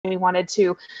we wanted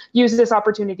to use this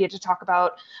opportunity to talk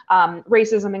about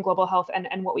racism and global health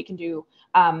and what we can do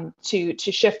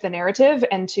to shift the narrative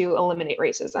and to eliminate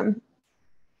racism.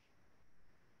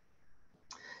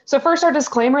 So first, our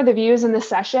disclaimer: the views in this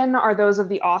session are those of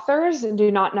the authors and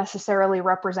do not necessarily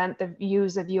represent the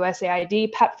views of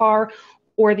USAID, PEPFAR,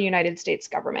 or the United States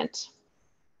government.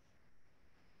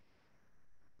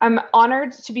 I'm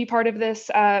honored to be part of this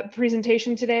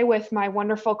presentation today with my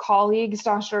wonderful colleagues,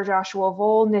 Dr. Joshua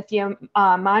Vole, Nithya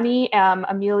Mani,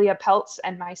 Amelia Peltz,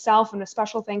 and myself. And a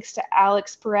special thanks to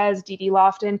Alex Perez, Didi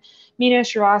Lofton, Mina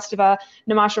Shrivastava,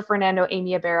 Namasha Fernando,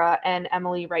 Amy Abera, and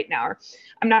Emily Reitnauer.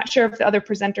 I'm not sure if the other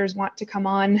presenters want to come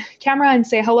on camera and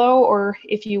say hello, or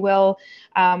if you will,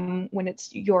 when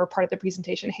it's your part of the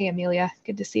presentation. Hey, Amelia,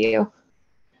 good to see you.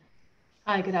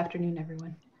 Hi, good afternoon,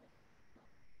 everyone.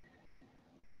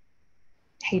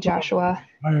 Hey, Joshua.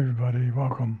 Hi, everybody.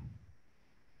 Welcome.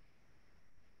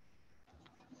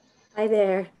 Hi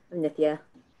there. I'm Nithya.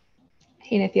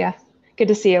 Hey, Nithya. Good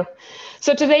to see you.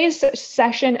 So today's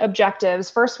session objectives: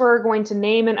 first, we're going to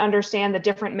name and understand the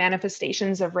different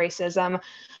manifestations of racism,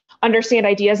 understand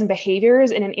ideas and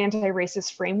behaviors in an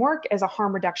anti-racist framework as a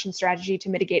harm reduction strategy to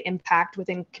mitigate impact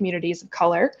within communities of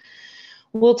color.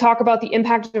 We'll talk about the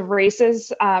impact of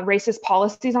racist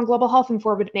policies on global health and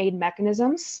foreign aid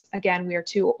mechanisms. Again, we are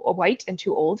too white and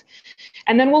too old.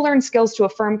 And then we'll learn skills to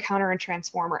affirm, counter, and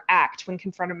transform or act when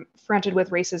confronted with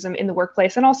racism in the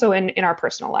workplace and also in our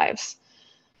personal lives.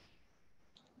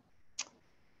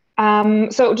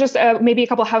 So just maybe a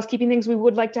couple of housekeeping things. We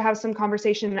would like to have some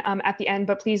conversation at the end,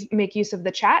 but please make use of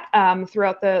the chat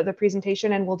throughout the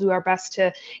presentation, and we'll do our best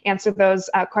to answer those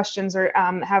questions or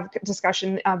have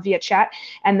discussion via chat.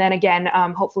 And then again,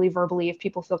 hopefully verbally, if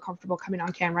people feel comfortable coming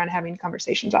on camera and having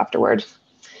conversations afterward.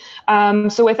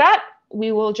 So with that,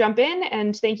 we will jump in,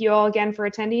 and thank you all again for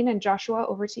attending. And Joshua,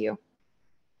 over to you.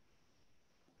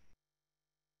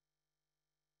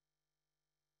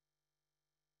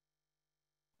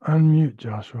 Unmute,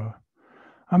 Joshua.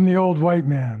 I'm the old white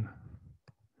man.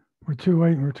 We're too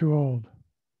white and we're too old.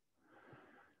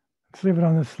 Let's leave it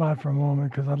on this slide for a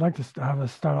moment, because I'd like to have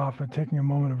us start off by taking a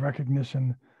moment of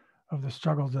recognition of the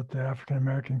struggles that the African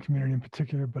American community in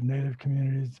particular, but Native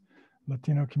communities,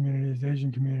 Latino communities,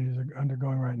 Asian communities are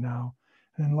undergoing right now.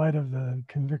 And in light of the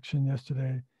conviction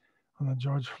yesterday on the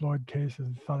George Floyd case, I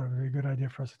thought it would be a good idea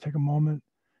for us to take a moment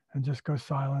and just go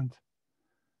silent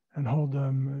and hold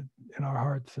them in our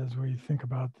hearts as we think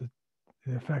about the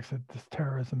effects that this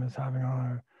terrorism is having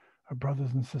on our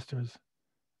brothers and sisters.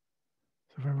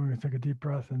 So if everyone can take a deep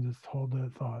breath and just hold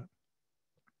that thought.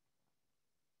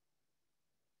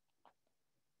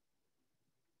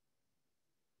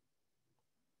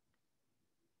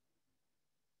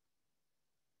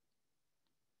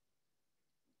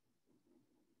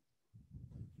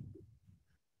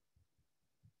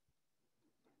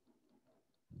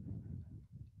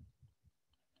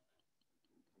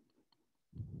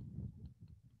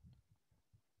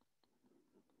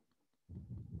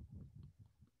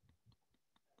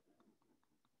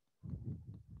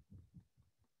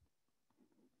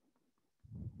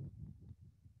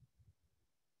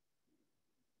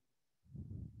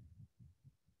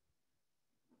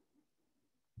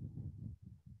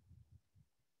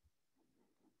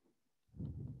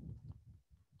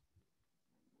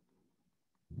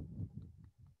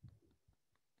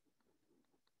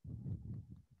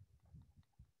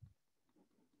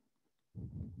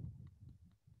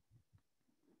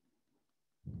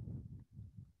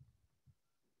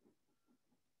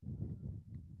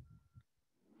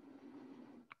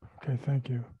 Okay, thank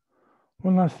you.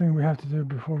 One last thing we have to do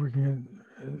before we can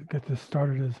get this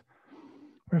started is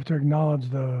we have to acknowledge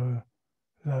that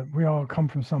we all come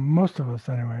from most of us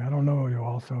anyway, I don't know you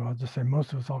all, so I'll just say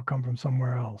most of us all come from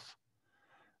somewhere else.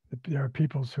 There are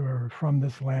peoples who are from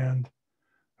this land,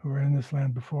 who were in this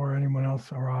land before anyone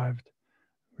else arrived.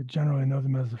 We generally know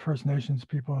them as the First Nations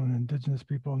people and Indigenous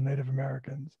people and Native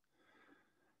Americans.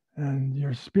 And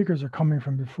your speakers are coming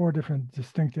from 4 different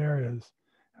distinct areas.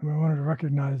 And we wanted to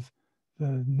recognize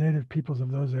the native peoples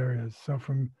of those areas. So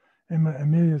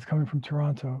Amelia is coming from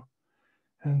Toronto.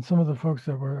 And some of the folks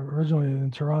that were originally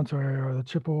in Toronto area are the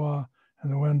Chippewa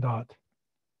and the Wendat.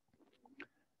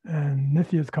 And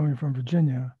Nithya is coming from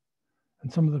Virginia.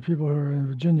 And some of the people who were in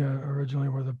Virginia originally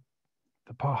were the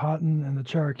Powhatan and the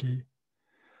Cherokee.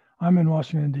 I'm in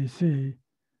Washington, D.C.,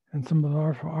 and some of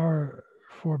our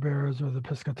forebears are the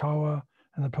Piscataway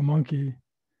and the Pamunkey.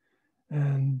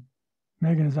 And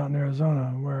Megan is out in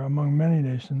Arizona, where among many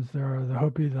nations, there are the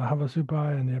Hopi, the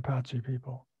Havasupai, and the Apache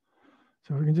people.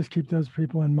 So we can just keep those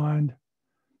people in mind.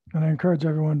 And I encourage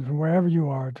everyone from wherever you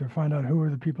are to find out who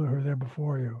are the people who are there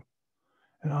before you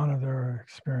and honor their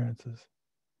experiences.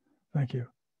 Thank you.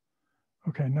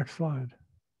 Okay, next slide.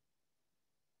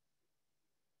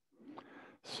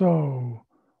 So,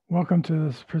 welcome to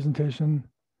this presentation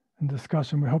and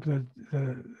discussion. We hope that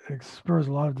it spurs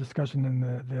a lot of discussion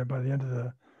by the end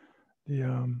of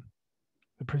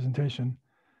the presentation.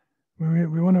 We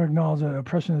want to acknowledge that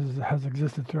oppression has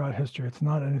existed throughout history. It's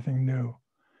not anything new.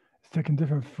 It's taken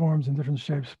different forms and different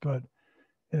shapes, but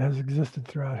it has existed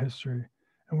throughout history.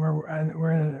 And we're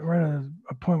at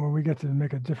a point where we get to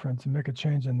make a difference and make a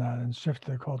change in that and shift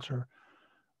the culture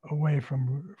away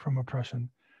from oppression.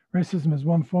 Racism is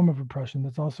one form of oppression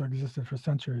that's also existed for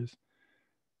centuries.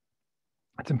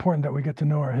 It's important that we get to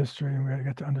know our history and we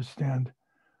get to understand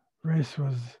race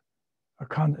is a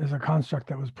construct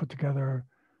that was put together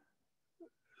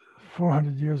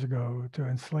 400 years ago to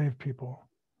enslave people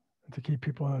and to keep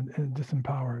people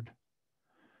disempowered.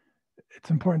 It's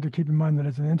important to keep in mind that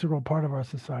it's an integral part of our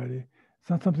society. It's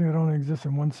not something that only exists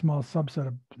in one small subset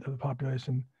of the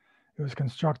population. It was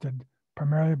constructed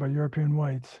primarily by European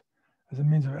whites as a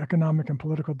means of economic and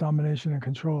political domination and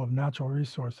control of natural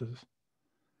resources.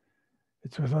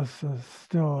 It's with us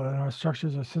still in our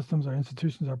structures, our systems, our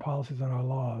institutions, our policies, and our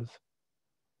laws.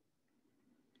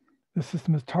 This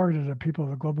system is targeted at people of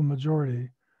the global majority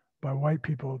by white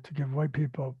people to give white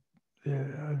people the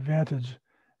advantage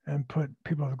and put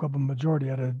people of the global majority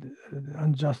at an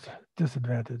unjust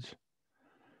disadvantage.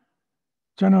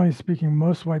 Generally speaking,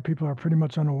 most white people are pretty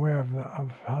much unaware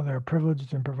of how they're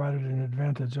privileged and provided an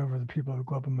advantage over the people of the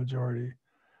global majority.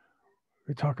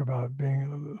 We talk about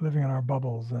living in our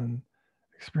bubbles and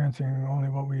experiencing only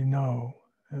what we know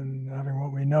and having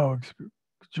what we know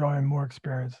enjoying more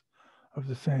experience of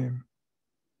the same.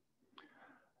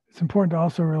 It's important to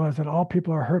also realize that all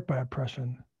people are hurt by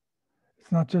oppression.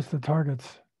 It's not just the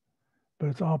targets, but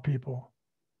it's all people.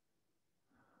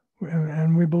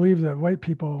 And we believe that white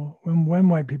people, when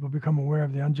white people become aware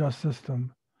of the unjust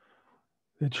system,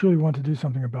 they truly want to do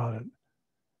something about it.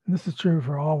 And this is true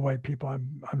for all white people,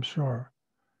 I'm sure.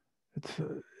 It's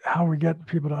how we get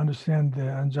people to understand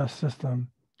the unjust system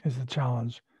is the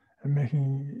challenge,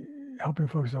 and helping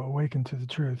folks to awaken to the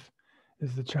truth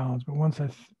is the challenge. But once I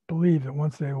believe that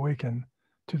once they awaken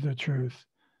to the truth,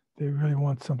 they really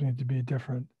want something to be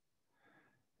different.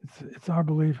 It's our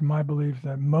belief, my belief,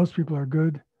 that most people are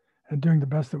good and doing the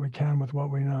best that we can with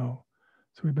what we know.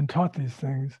 So we've been taught these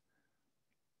things.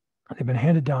 They've been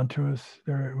handed down to us.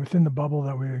 They're within the bubble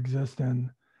that we exist in,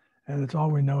 and it's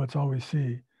all we know, it's all we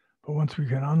see. But once we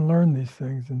can unlearn these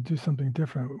things and do something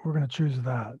different, we're going to choose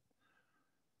that.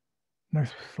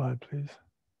 Next slide, please.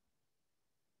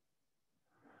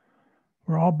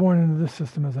 We're all born into this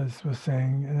system, as I was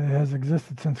saying, and it has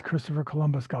existed since Christopher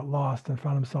Columbus got lost and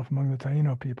found himself among the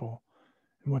Taino people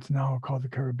in what's now called the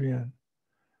Caribbean.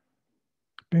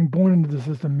 Being born into the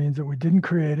system means that we didn't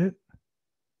create it.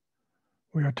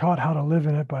 We are taught how to live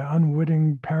in it by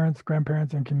unwitting parents,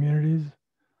 grandparents, and communities.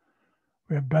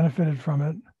 We have benefited from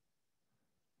it.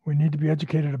 We need to be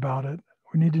educated about it.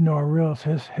 We need to know our real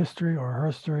history or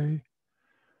herstory.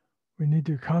 We need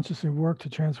to consciously work to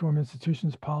transform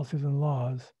institutions, policies, and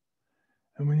laws.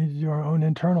 And we need to do our own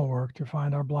internal work to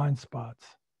find our blind spots.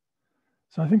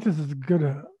 So I think this is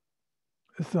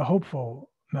it's a hopeful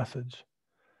message.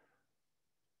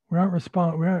 We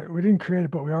didn't create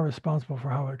it, but we are responsible for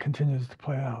how it continues to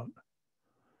play out.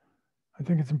 I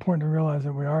think it's important to realize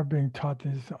that we are being taught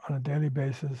these on a daily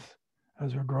basis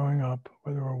as we're growing up,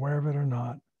 whether we're aware of it or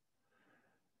not.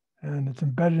 And it's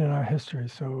embedded in our history.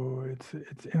 So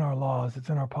it's in our laws, it's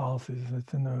in our policies,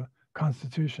 it's in the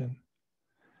Constitution.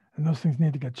 And those things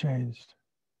need to get changed.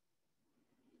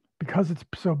 Because it's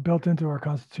so built into our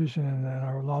Constitution and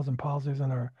our laws and policies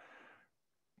and our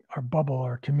bubble,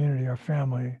 our community, our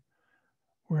family,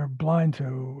 we're blind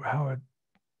to how it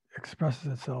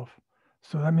expresses itself.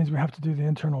 So that means we have to do the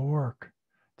internal work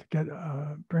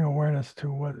to bring awareness to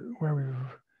where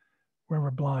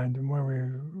we're blind and where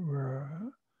we're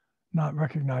not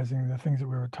recognizing the things that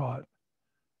we were taught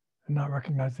and not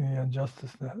recognizing the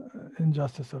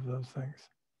injustice of those things.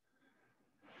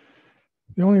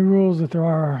 The only rules that there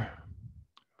are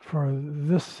for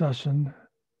this session,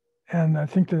 and I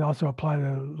think they also apply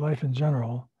to life in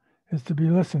general, is to be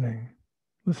listening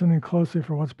closely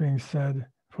for what's being said,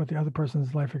 for what the other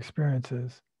person's life experience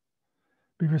is.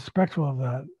 Be respectful of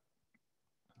that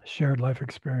shared life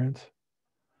experience.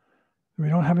 We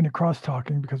don't have any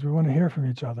cross-talking because we want to hear from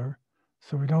each other,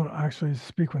 so we don't actually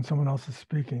speak when someone else is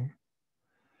speaking.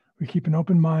 We keep an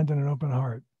open mind and an open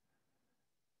heart.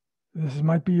 This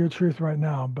might be your truth right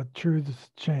now, but truths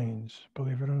change,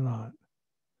 believe it or not.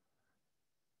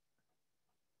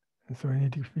 And so we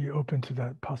need to be open to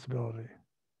that possibility.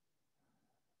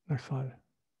 Next slide.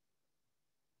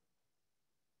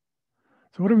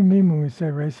 So what do we mean when we say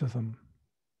racism?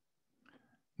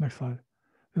 Next slide.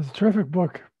 There's a terrific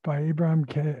book by Ibram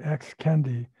X.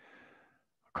 Kendi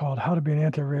called How to Be an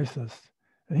Anti-Racist,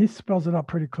 and he spells it out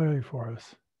pretty clearly for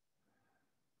us.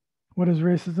 What is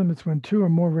racism? It's when two or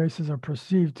more races are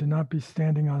perceived to not be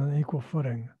standing on an equal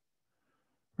footing.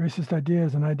 Racist idea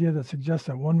is an idea that suggests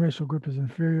that one racial group is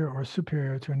inferior or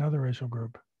superior to another racial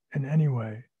group in any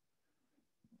way.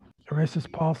 A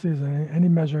racist policy is any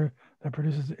measure that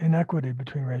produces inequity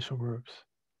between racial groups.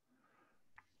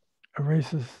 A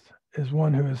racist is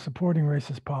one who is supporting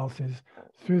racist policies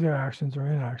through their actions or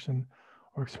inaction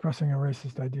or expressing a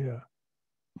racist idea.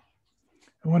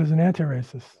 And what is an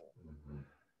anti-racist?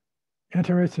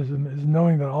 Anti-racism is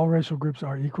knowing that all racial groups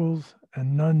are equals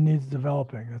and none needs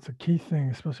developing. That's a key thing,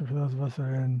 especially for those of us that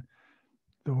are in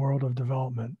the world of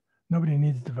development. Nobody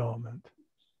needs development.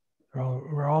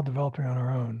 We're all developing on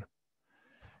our own.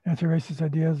 Anti-racist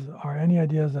ideas are any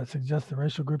ideas that suggest that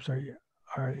racial groups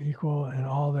are equal in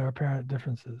all their apparent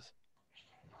differences.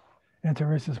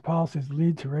 Anti-racist policies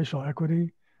lead to racial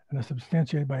equity and are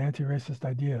substantiated by anti-racist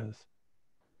ideas.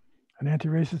 An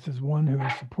anti-racist is one who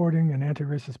is supporting an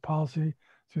anti-racist policy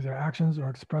through their actions or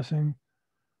expressing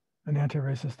an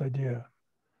anti-racist idea.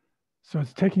 So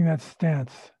it's taking that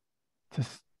stance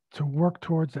to work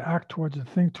towards, to act towards, to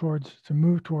think towards, to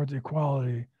move towards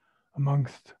equality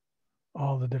amongst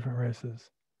all the different races.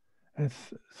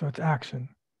 So it's action.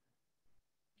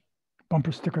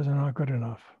 Bumper stickers are not good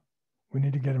enough. We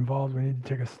need to get involved. We need to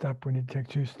take a step. We need to take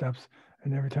 2 steps.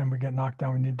 And every time we get knocked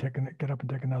down, we need to get up and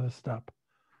take another step.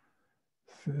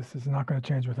 So this is not going to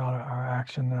change without our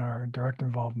action and our direct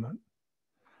involvement.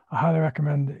 I highly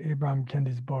recommend Ibram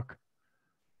Kendi's book.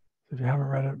 If you haven't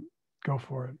read it, go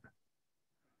for it.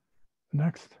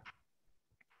 Next.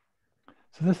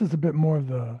 So this is a bit more of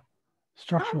the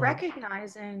structural. Not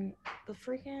recognizing the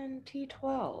freaking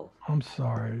T12. I'm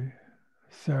sorry.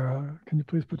 Sarah, can you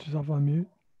please put yourself on mute?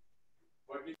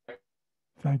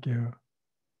 Thank you.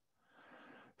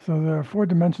 So there are 4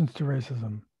 dimensions to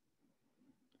racism.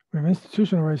 We have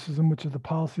institutional racism, which is the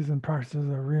policies and practices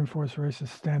that reinforce racist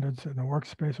standards in a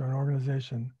workspace or an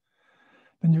organization.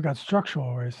 Then you've got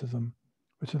structural racism,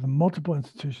 which are the multiple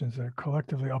institutions that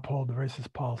collectively uphold the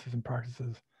racist policies and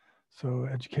practices. So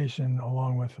education,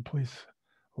 along with the police,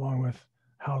 along with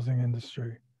housing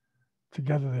industry.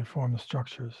 Together they form the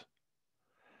structures.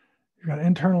 You've got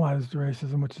internalized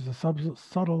racism, which is the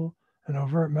subtle and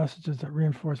overt messages that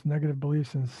reinforce negative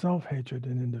beliefs and self-hatred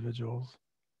in individuals.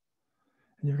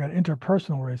 And you've got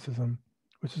interpersonal racism,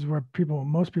 which is where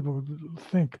most people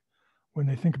think when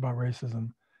they think about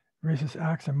racism. Racist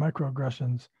acts and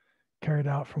microaggressions carried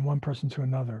out from one person to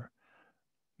another.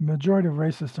 The majority of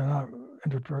racists are not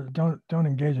don't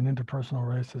engage in interpersonal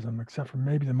racism, except for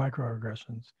maybe the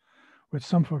microaggressions, which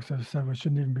some folks have said we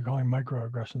shouldn't even be calling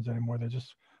microaggressions anymore. They're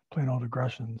just plain old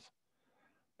aggressions.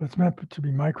 But it's meant to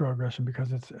be microaggression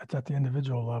because it's at the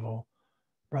individual level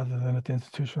rather than at the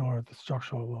institutional or at the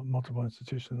structural multiple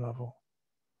institution level.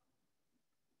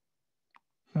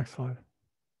 Next slide.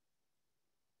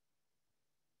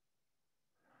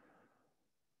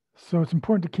 So it's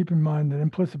important to keep in mind that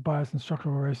implicit bias and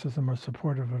structural racism are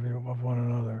supportive of one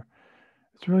another.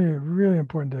 It's really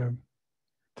important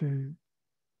to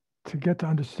get to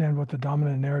understand what the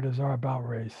dominant narratives are about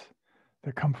race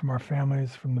that come from our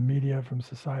families, from the media, from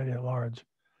society at large,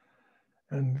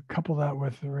 and couple that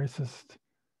with the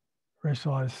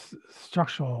racialized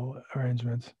structural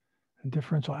arrangements and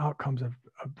differential outcomes of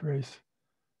race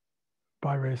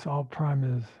by race. All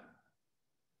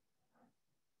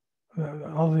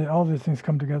these things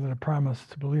come together to prime us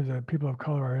to believe that people of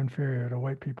color are inferior to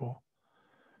white people.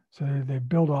 So they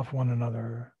build off one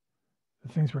another.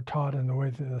 The things we're taught and the way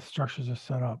the structures are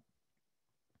set up.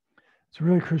 It's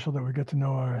really crucial that we get to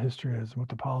know what our history is, what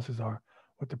the policies are,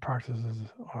 what the practices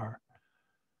are.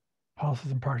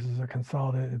 Policies and practices that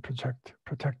consolidate and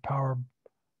protect power,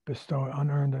 bestow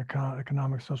unearned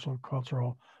economic, social,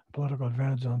 cultural, and political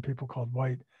advantages on people called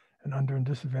white and under and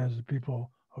disadvantaged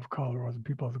people of color or the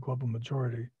people of the global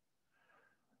majority.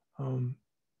 The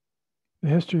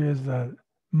history is that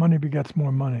money begets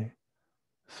more money.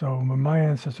 So when my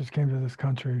ancestors came to this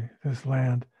country, this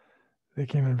land, they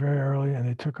came in very early and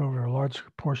they took over a large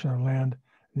portion of land.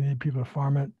 They needed people to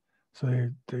farm it. So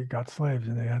they got slaves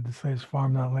and they had the slaves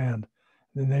farm that land.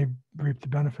 And then they reaped the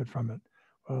benefit from it,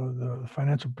 the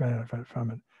financial benefit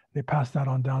from it. They passed that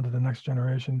on down to the next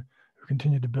generation who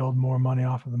continued to build more money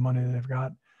off of the money they've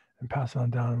got and pass it on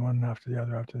down one after the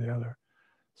other,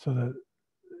 so that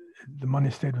the money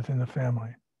stayed within the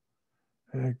family.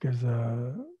 And it gives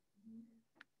a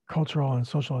cultural and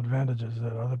social advantages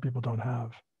that other people don't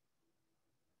have.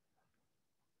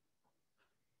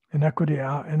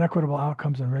 Inequitable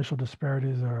outcomes and racial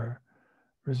disparities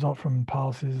result from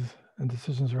policies and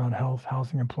decisions around health,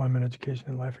 housing, employment, education,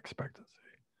 and life expectancy.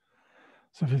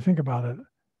 So if you think about it,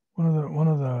 one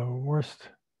of the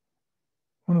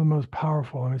most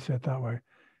powerful, let me say it that way,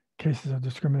 cases of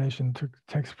discrimination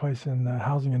takes place in the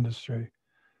housing industry,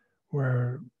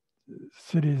 where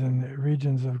cities and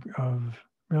regions of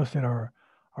real estate are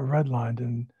redlined,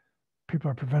 and people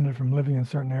are prevented from living in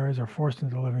certain areas or forced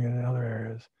into living in other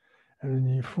areas. And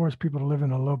when you force people to live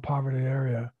in a low poverty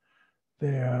area, they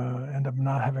end up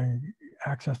not having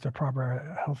access to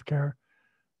proper health care,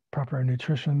 proper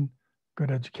nutrition, good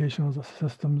educational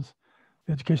systems.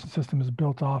 The education system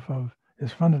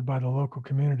is funded by the local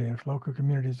community. If local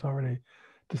community is already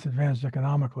disadvantaged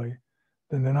economically,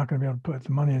 then they're not going to be able to put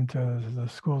the money into the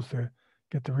schools to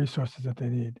get the resources that they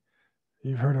need.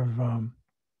 You've heard of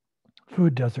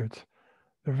food deserts.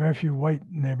 There are very few white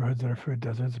neighborhoods that are food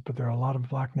deserts, but there are a lot of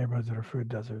black neighborhoods that are food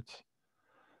deserts.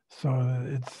 So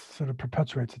it sort of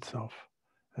perpetuates itself,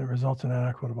 and it results in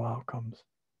inequitable outcomes.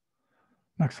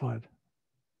 Next slide.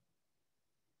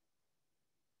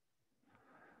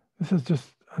 This is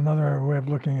just another way of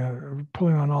looking at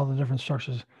pulling on all the different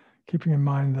structures, keeping in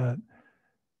mind that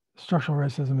structural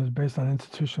racism is based on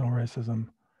institutional racism,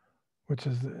 which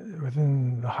is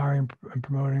within the hiring and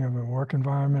promoting of a work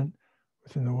environment,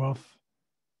 within the wealth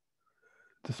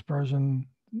dispersion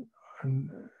and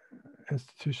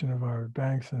institution of our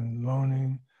banks and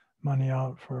loaning money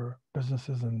out for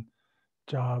businesses and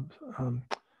jobs and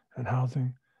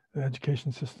housing. The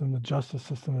education system, the justice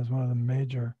system is one of the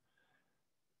major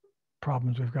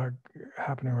problems we've got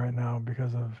happening right now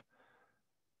because of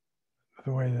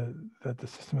the way that the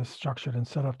system is structured and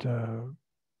set up to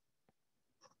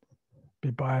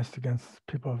be biased against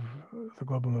people of the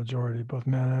global majority, both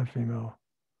men and female.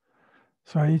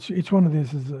 So each one of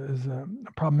these is a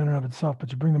problem in and of itself,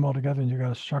 but you bring them all together and you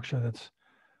got a structure that's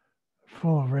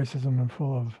full of racism and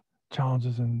full of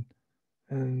challenges and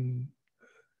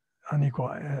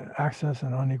unequal access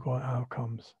and unequal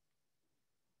outcomes.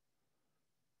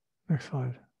 Next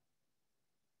slide.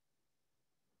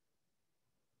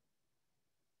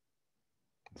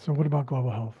 So what about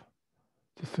global health?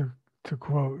 Just to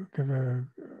quote, give a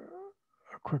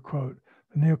quick quote.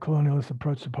 The neocolonialist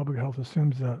approach to public health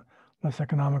assumes that less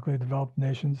economically developed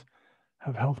nations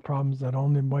have health problems that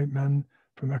only white men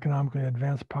from economically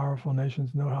advanced, powerful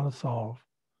nations know how to solve.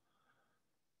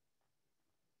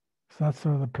 So that's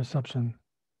sort of the perception.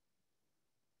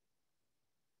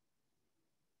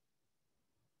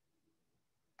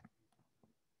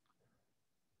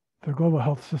 The global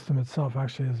health system itself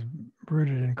actually is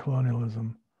rooted in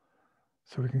colonialism.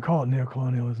 So we can call it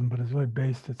neocolonialism, but it's really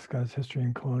based, it's got its history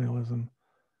in colonialism,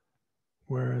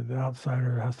 where the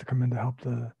outsider has to come in to help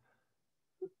the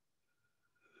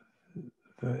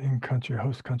in-country,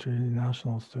 host country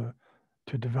nationals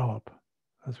to develop,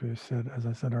 as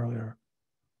I said earlier.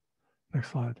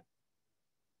 Next slide.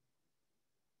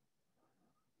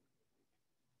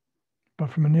 But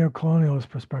from a neocolonialist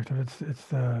perspective, it's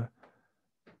the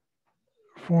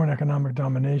foreign economic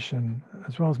domination,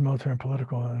 as well as military and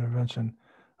political intervention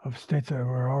of states that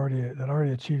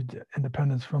already achieved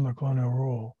independence from the colonial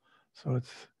rule. So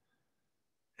it's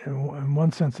in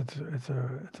one sense it's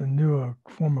a new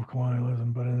form of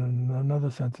colonialism, but in another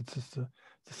sense it's the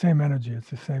same energy.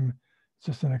 It's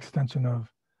just an extension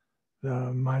of the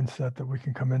mindset that we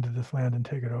can come into this land and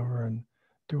take it over and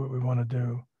do what we want to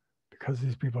do because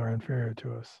these people are inferior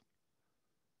to us.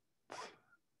 It's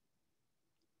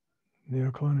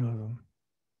neocolonialism.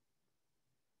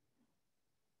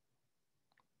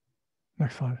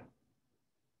 Next slide.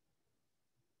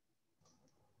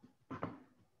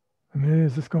 Amelia,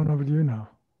 is this going over to you now?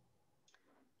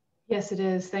 Yes, it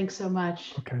is. Thanks so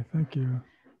much. Okay, thank you.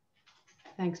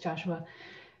 Thanks, Joshua.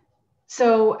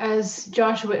 So as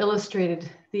Joshua illustrated,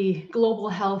 the global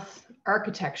health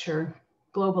architecture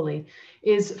globally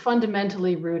is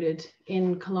fundamentally rooted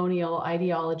in colonial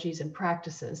ideologies and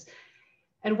practices.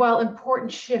 And while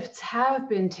important shifts have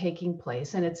been taking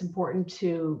place, and it's important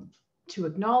to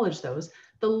acknowledge those,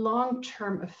 the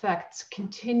long-term effects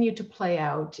continue to play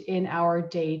out in our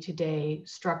day-to-day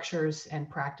structures and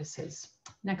practices.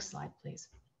 Next slide, please.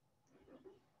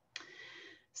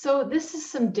 So this is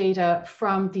some data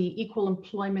from the Equal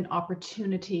Employment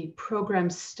Opportunity Program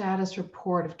Status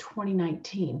Report of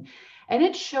 2019. And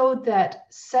it showed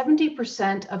that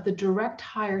 70% of the direct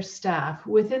hire staff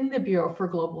within the Bureau for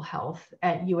Global Health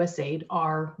at USAID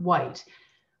are white.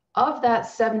 Of that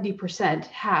 70%,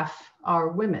 half are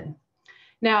women.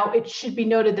 Now, it should be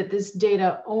noted that this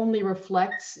data only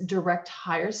reflects direct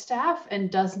hire staff and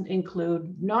doesn't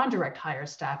include non-direct hire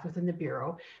staff within the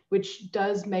Bureau, which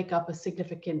does make up a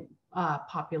significant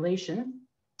population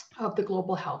of the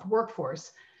global health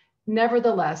workforce.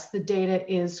 Nevertheless, the data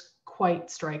is quite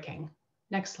striking.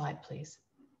 Next slide, please.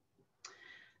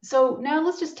 So now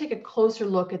let's just take a closer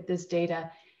look at this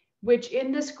data, which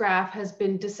in this graph has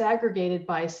been disaggregated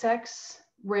by sex,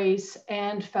 race,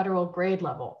 and federal grade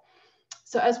level.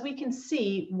 So as we can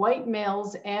see, white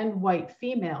males and white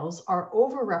females are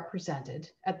overrepresented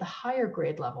at the higher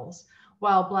grade levels,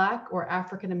 while Black or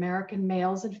African American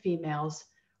males and females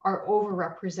are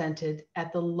overrepresented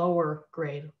at the lower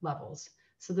grade levels.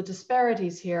 So the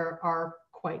disparities here are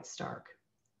quite stark.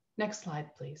 Next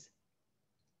slide, please.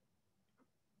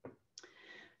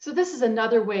 So this is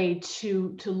another way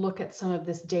to look at some of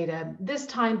this data, this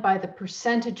time by the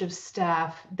percentage of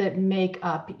staff that make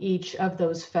up each of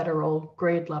those federal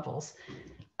grade levels.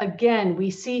 Again,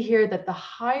 we see here that the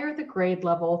higher the grade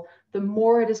level, the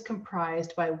more it is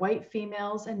comprised by white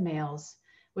females and males,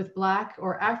 with Black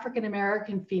or African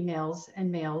American females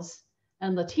and males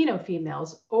and Latino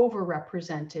females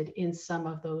overrepresented in some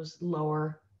of those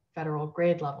lower federal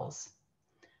grade levels.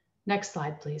 Next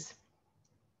slide, please.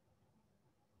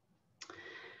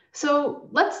 So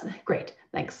great,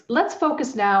 thanks. Let's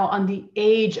focus now on the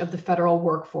age of the federal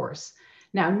workforce.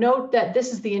 Now note that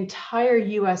this is the entire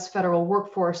US federal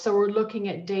workforce, so we're looking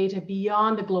at data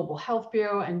beyond the Global Health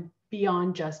Bureau and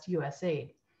beyond just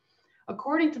USAID.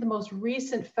 According to the most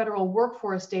recent federal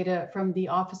workforce data from the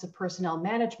Office of Personnel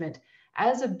Management,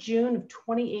 as of June of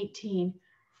 2018,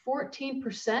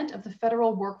 14% of the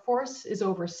federal workforce is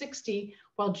over 60,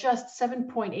 while just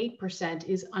 7.8%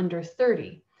 is under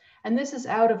 30. And this is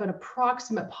out of an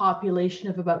approximate population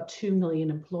of about 2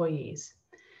 million employees.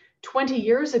 20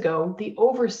 years ago, the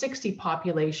over 60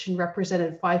 population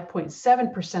represented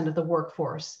 5.7% of the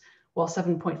workforce, while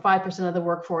 7.5% of the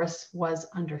workforce was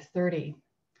under 30.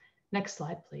 Next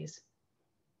slide, please.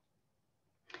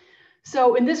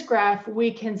 So in this graph,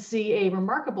 we can see a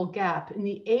remarkable gap in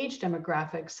the age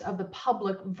demographics of the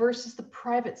public versus the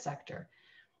private sector.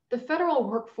 The federal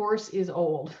workforce is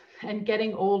old and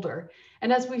getting older.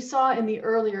 And as we saw in the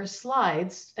earlier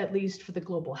slides, at least for the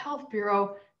Global Health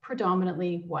Bureau,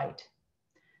 predominantly white.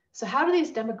 So how do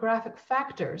these demographic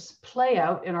factors play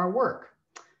out in our work?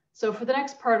 So for the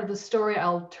next part of the story,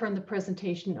 I'll turn the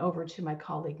presentation over to my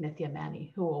colleague, Nithya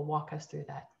Mani, who will walk us through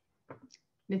that.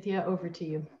 Nithya, over to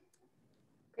you.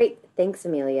 Great, thanks,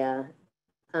 Amelia.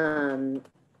 So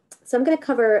I'm going to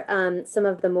cover some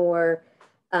of the more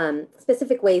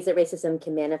specific ways that racism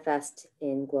can manifest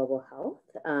in global health,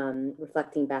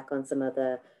 reflecting back on some of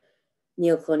the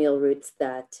neocolonial roots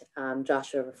that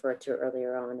Joshua referred to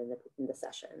earlier on in the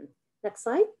session. Next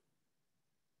slide.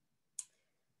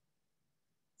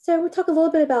 So we'll talk a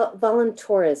little bit about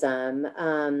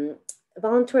voluntourism.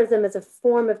 Voluntourism is a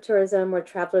form of tourism where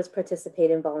travelers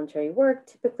participate in voluntary work,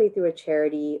 typically through a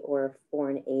charity or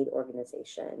foreign aid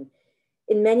organization.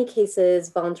 In many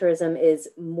cases, voluntourism is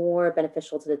more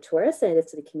beneficial to the tourists than it is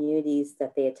to the communities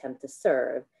that they attempt to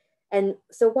serve. And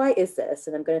so why is this?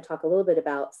 And I'm going to talk a little bit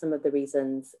about some of the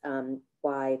reasons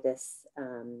why this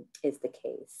is the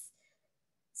case.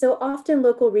 So often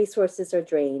local resources are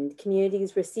drained.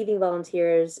 Communities receiving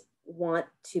volunteers want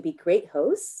to be great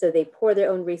hosts, so they pour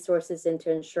their own resources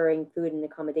into ensuring food and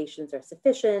accommodations are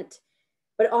sufficient,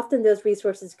 but often those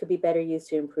resources could be better used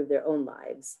to improve their own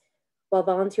lives. While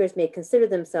volunteers may consider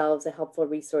themselves a helpful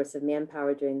resource of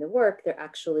manpower doing the work, they're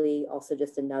actually also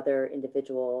just another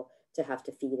individual to have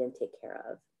to feed and take care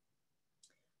of.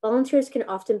 Volunteers can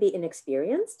often be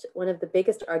inexperienced. One of the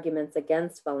biggest arguments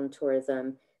against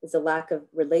voluntourism is the lack of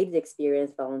related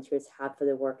experience volunteers have for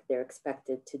the work they're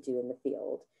expected to do in the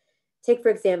field. Take, for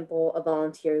example, a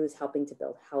volunteer who's helping to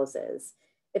build houses.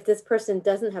 If this person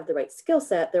doesn't have the right skill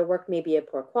set, their work may be of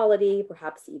poor quality,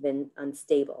 perhaps even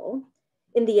unstable.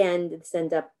 In the end, this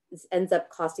ends up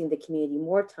costing the community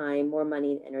more time, more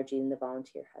money and energy than the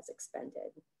volunteer has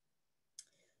expended.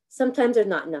 Sometimes there's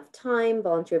not enough time.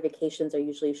 Volunteer vacations are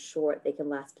usually short. They can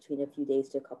last between a few days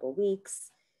to a couple of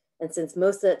weeks. And since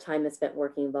most of the time is spent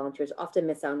working, volunteers often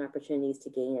miss out on opportunities to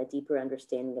gain a deeper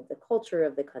understanding of the culture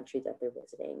of the country that they're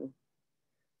visiting.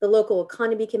 The local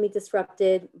economy can be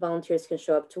disrupted. Volunteers can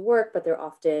show up to work, but they're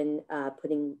often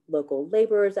putting local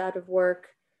laborers out of work,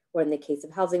 or in the case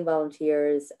of housing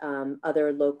volunteers,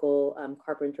 other local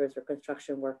carpenters or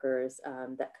construction workers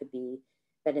that could be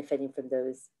benefiting from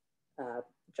those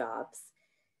jobs.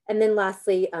 And then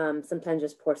lastly, sometimes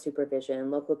just poor supervision.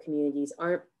 Local communities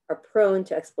are prone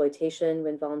to exploitation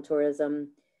when voluntourism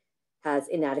has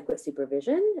inadequate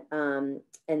supervision,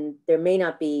 and there may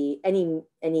not be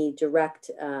any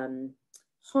direct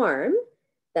harm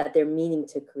that they're meaning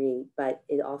to create, but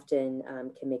it often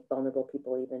can make vulnerable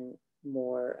people even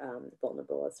more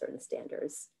vulnerable at certain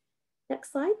standards.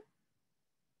 Next slide.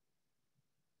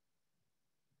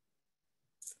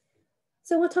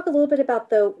 So we'll talk a little bit about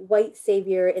the white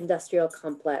savior industrial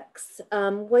complex.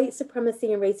 White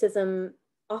supremacy and racism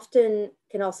often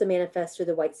can also manifest through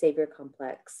the white savior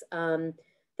complex.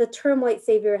 The term white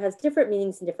savior has different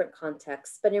meanings in different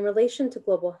contexts, but in relation to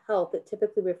global health, it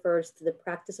typically refers to the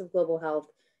practice of global health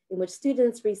in which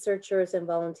students, researchers, and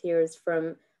volunteers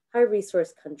from high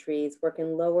resource countries work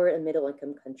in lower and middle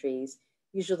income countries,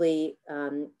 usually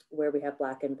where we have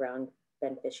Black and brown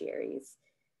beneficiaries.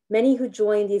 Many who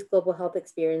join these global health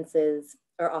experiences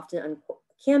are often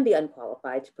can be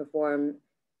unqualified to perform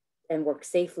and work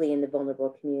safely in the vulnerable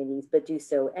communities, but do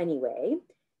so anyway,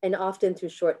 and often through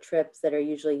short trips that are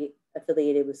usually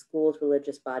affiliated with schools,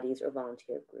 religious bodies, or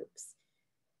volunteer groups.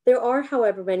 There are,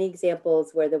 however, many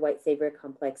examples where the white savior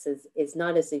complex is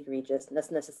not as egregious and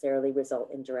doesn't necessarily result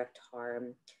in direct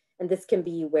harm. And this can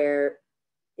be where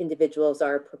individuals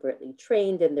are appropriately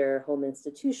trained in their home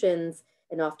institutions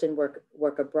and often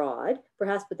work abroad,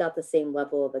 perhaps without the same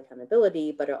level of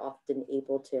accountability, but are often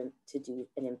able to do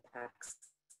and impact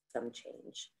some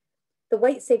change. The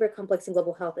white savior complex in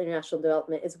global health international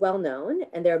development is well known,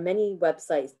 and there are many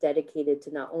websites dedicated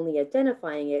to not only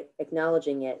identifying it,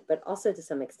 acknowledging it, but also to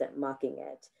some extent mocking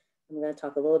it. I'm going to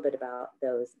talk a little bit about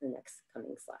those in the next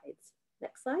coming slides.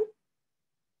 Next slide.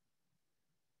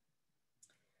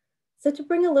 So to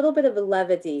bring a little bit of a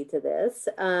levity to this,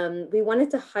 we wanted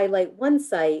to highlight one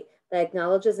site that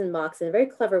acknowledges and mocks in a very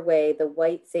clever way the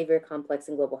white savior complex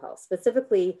in global health,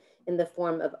 specifically in the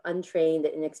form of untrained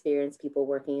and inexperienced people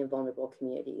working in vulnerable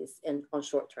communities and on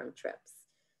short-term trips.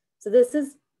 So this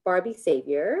is Barbie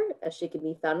Savior, as she can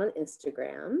be found on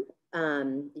Instagram.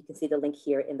 You can see the link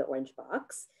here in the orange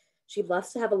box. She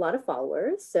loves to have a lot of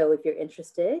followers, so if you're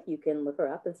interested, you can look her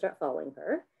up and start following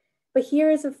her. But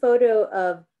here is a photo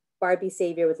of Barbie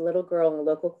Savior with a little girl in a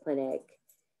local clinic.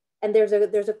 And there's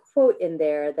a quote in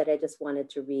there that I just wanted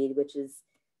to read, which is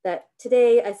that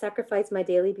today I sacrifice my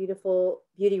daily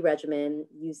beauty regimen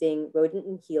using Rodent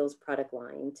and Heels product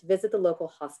line to visit the local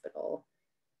hospital,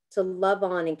 to love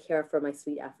on and care for my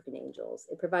sweet African angels.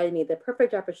 It provided me the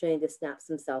perfect opportunity to snap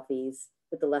some selfies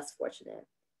with the less fortunate,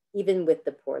 even with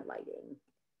the poor lighting.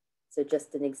 So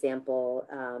just an example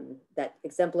that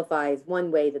exemplifies one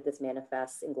way that this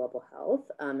manifests in global health,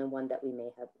 and one that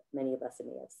many of us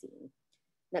may have seen.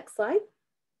 Next slide.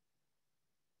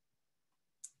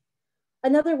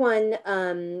 Another one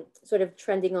sort of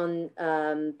trending on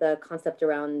the concept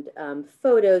around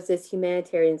photos is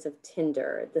Humanitarians of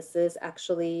Tinder. This is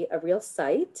actually a real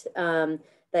site that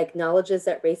acknowledges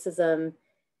racism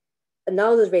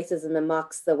and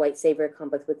mocks the white savior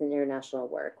complex within international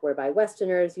work, whereby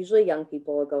Westerners, usually young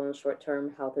people, go on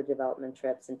short-term health or development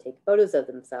trips and take photos of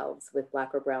themselves with Black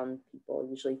or brown people,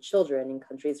 usually children in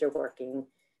countries they're working,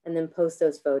 and then post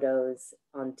those photos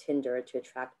on Tinder to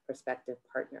attract prospective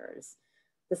partners.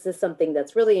 This is something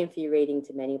that's really infuriating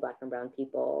to many Black and brown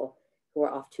people who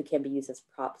can be used as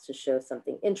props to show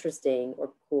something interesting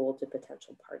or cool to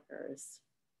potential partners.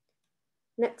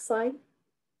 Next slide.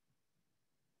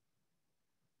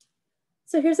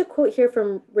 So here's a quote here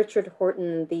from Richard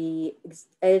Horton, the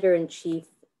editor-in-chief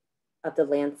of The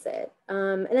Lancet.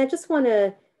 And I just want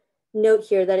to note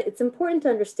here that it's important to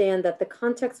understand that the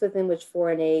context within which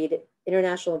foreign aid,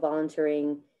 international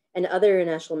volunteering, and other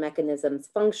international mechanisms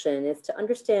function is to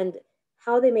understand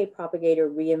how they may propagate or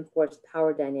reinforce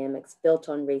power dynamics built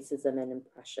on racism and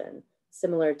oppression,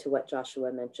 similar to what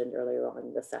Joshua mentioned earlier on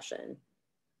in the session.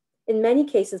 In many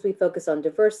cases, we focus on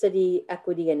diversity,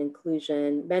 equity and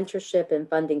inclusion, mentorship, and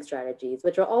funding strategies,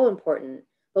 which are all important.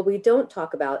 What we don't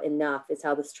talk about enough is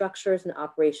how the structures and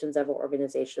operations of our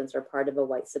organizations are part of a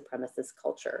white supremacist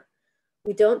culture.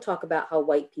 We don't talk about how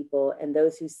white people and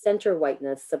those who center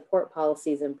whiteness support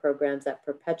policies and programs that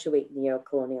perpetuate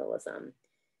neocolonialism.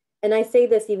 And I say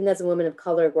this even as a woman of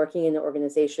color working in an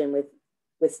organization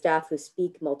with staff who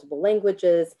speak multiple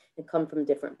languages and come from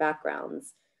different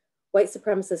backgrounds. White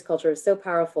supremacist culture is so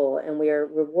powerful, and we are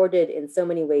rewarded in so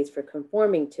many ways for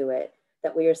conforming to it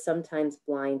that we are sometimes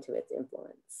blind to its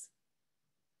influence.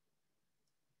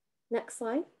 Next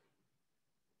slide.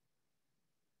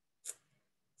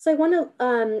 So I want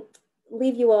to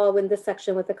leave you all in this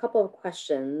section with a couple of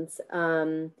questions.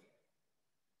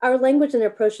 Our language and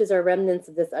approaches are remnants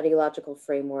of this ideological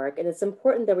framework, and it's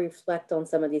important that we reflect on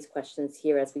some of these questions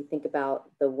here as we think about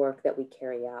the work that we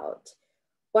carry out.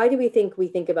 Why do we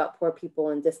think about poor people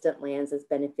in distant lands as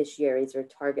beneficiaries or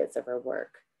targets of our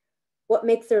work? What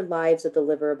makes their lives a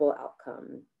deliverable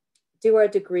outcome? Do our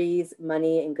degrees,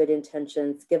 money, and good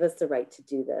intentions give us the right to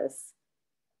do this?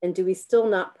 And do we still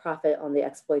not profit on the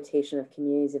exploitation of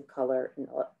communities of color and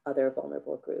other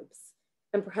vulnerable groups?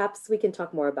 And perhaps we can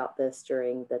talk more about this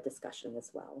during the discussion as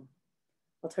well.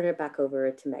 I'll turn it back over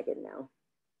to Megan now.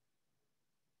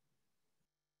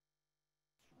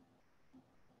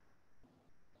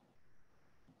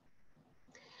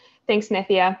 Thanks,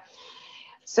 Nithya.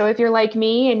 So if you're like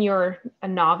me and you're a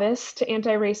novice to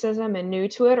anti-racism and new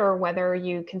to it, or whether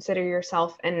you consider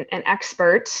yourself an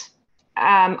expert,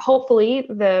 hopefully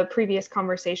the previous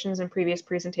conversations and previous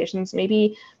presentations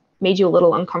maybe made you a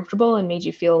little uncomfortable and made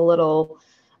you feel a little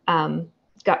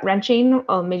gut-wrenching,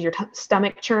 made your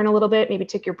stomach churn a little bit, maybe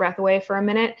took your breath away for a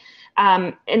minute.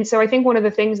 And so I think one of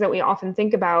the things that we often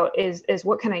think about is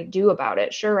what can I do about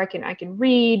it? Sure, I can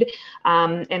read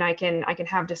and I can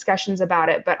have discussions about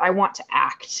it, but I want to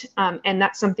act. And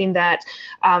that's something that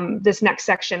this next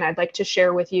section I'd like to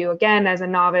share with you again as a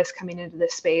novice coming into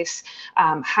this space,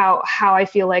 how I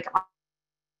feel like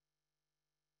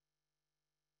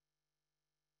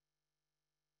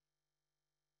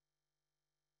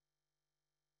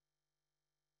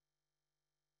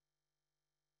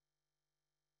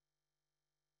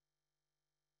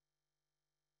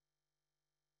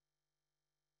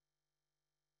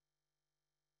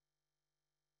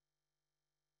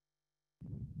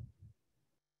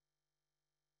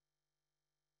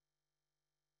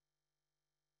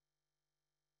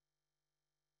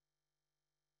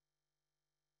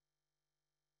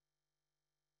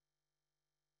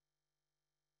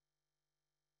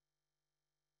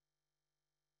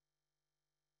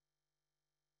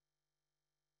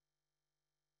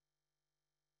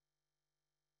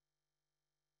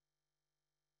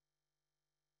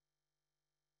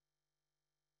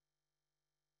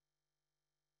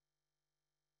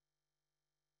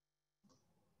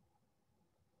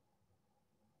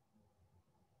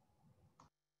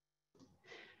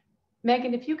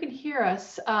Megan, if you can hear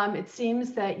us, it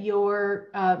seems that your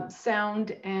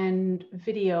sound and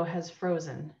video has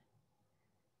frozen.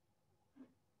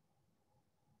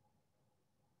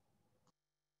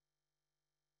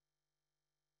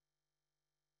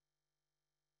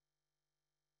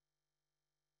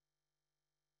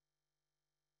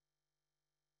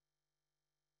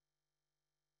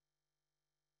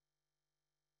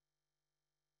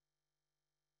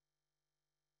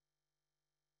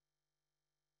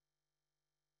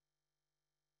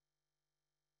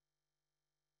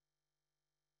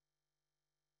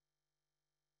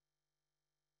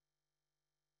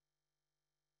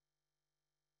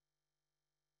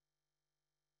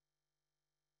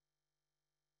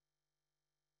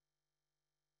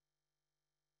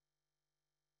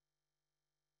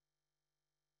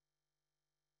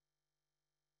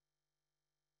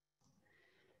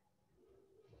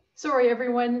 Sorry,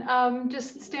 everyone.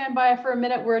 Just stand by for a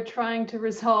minute. We're trying to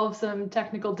resolve some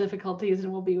technical difficulties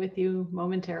and we'll be with you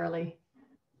momentarily.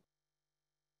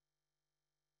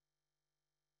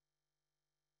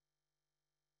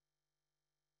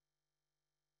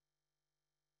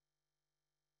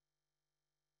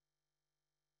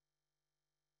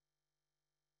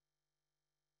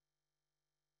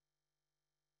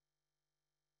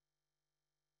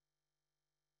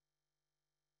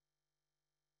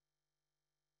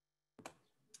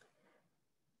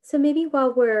 So maybe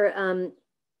while we're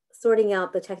sorting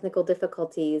out the technical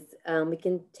difficulties, we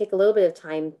can take a little bit of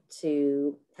time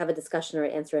to have a discussion or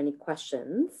answer any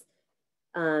questions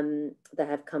that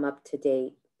have come up to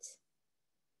date.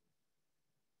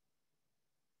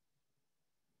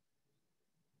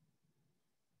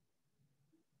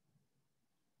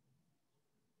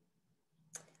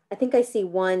 I think I see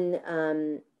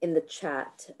one in the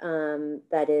chat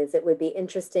that is, it would be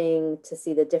interesting to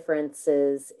see the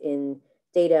differences in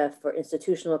data for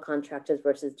institutional contractors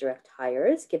versus direct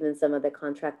hires, given some of the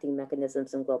contracting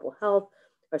mechanisms in global health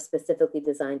are specifically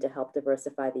designed to help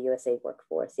diversify the USA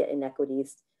workforce, yet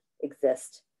inequities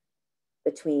exist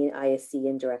between ISC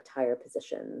and direct hire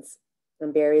positions.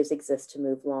 And barriers exist to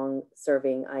move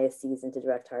long-serving ISCs into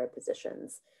direct hire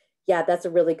positions. Yeah, that's a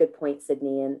really good point,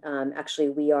 Sydney. And actually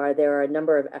there are a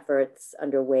number of efforts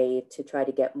underway to try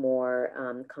to get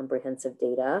more comprehensive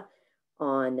data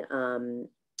on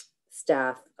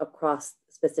staff across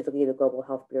specifically the Global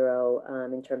Health Bureau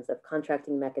in terms of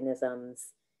contracting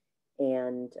mechanisms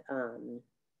and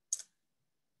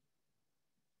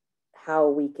how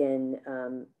we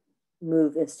can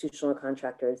move institutional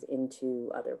contractors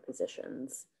into other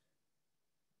positions.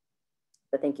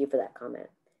 But thank you for that comment.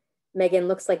 Megan,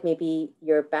 looks like maybe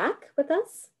you're back with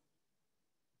us.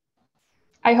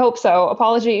 I hope so.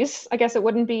 Apologies. I guess it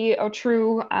wouldn't be a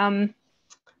true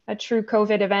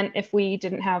COVID event if we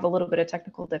didn't have a little bit of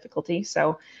technical difficulty.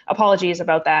 So apologies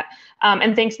about that.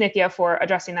 And thanks, Nithya, for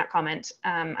addressing that comment.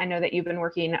 I know that you've been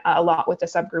working a lot with the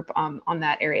subgroup on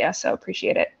that area, so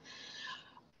appreciate it.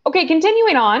 Okay,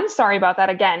 continuing on, sorry about that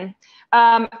again.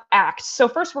 Act. So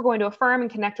first we're going to affirm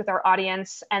and connect with our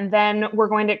audience, and then we're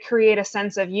going to create a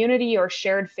sense of unity or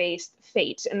shared fate.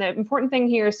 And the important thing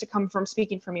here is to come from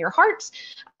speaking from your heart,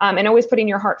 and always putting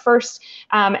your heart first,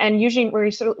 and using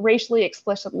racially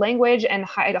explicit language and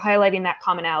highlighting that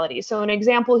commonality. So an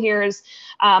example here is,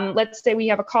 let's say we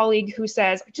have a colleague who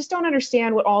says, I just don't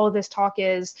understand what all of this talk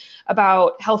is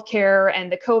about healthcare and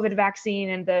the COVID vaccine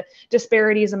and the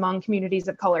disparities among communities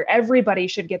of color. Everybody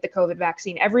should get the COVID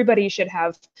vaccine. Everybody should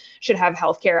have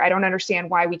healthcare. I don't understand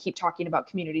why we keep talking about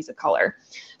communities of color.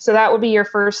 So that would be your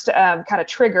first kind of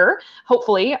trigger,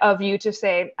 hopefully, of you to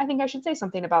say, I think I should say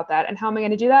something about that. And how am I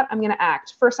going to do that? I'm going to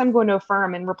act. First, I'm going to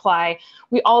affirm and reply,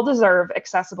 we all deserve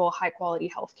accessible, high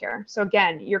quality healthcare. So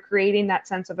again, you're creating that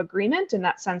sense of agreement and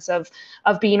that sense of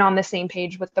being on the same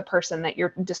page with the person that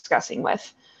you're discussing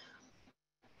with.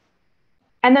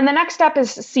 And then the next step is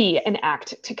C, and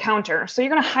act, to counter. So you're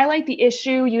going to highlight the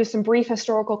issue, use some brief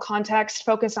historical context,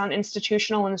 focus on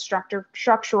institutional and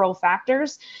structural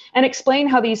factors, and explain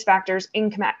how these factors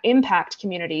impact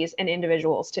communities and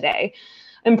individuals today.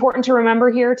 Important to remember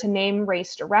here to name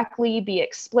race directly, be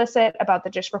explicit about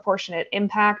the disproportionate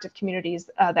impact of communities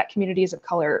that communities of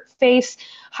color face,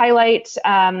 highlight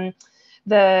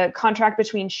the contract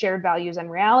between shared values and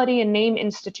reality, and name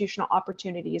institutional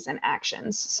opportunities and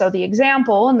actions. So the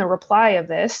example and the reply of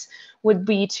this would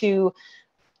be to,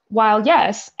 while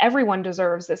yes, everyone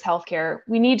deserves this healthcare,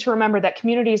 we need to remember that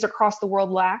communities across the world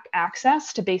lack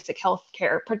access to basic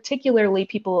healthcare, particularly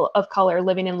people of color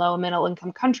living in low and middle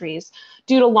income countries,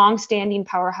 due to long-standing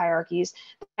power hierarchies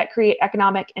that create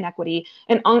economic inequity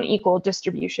and unequal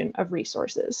distribution of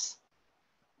resources.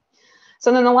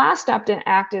 So then the last step in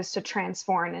ACT is to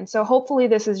transform. And so hopefully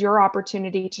this is your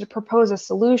opportunity to propose a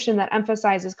solution that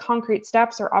emphasizes concrete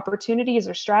steps or opportunities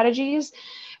or strategies.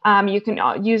 You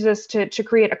can use this to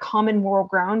create a common moral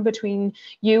ground between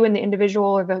you and the individual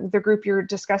or the group you're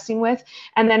discussing with,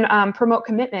 and then promote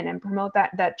commitment and promote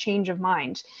that change of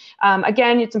mind.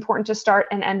 Again, it's important to start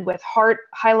and end with heart,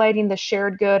 highlighting the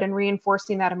shared good and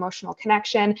reinforcing that emotional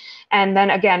connection. And then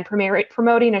again,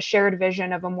 promoting a shared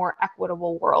vision of a more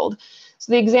equitable world.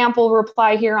 So the example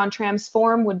reply here on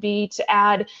transform would be to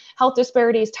add health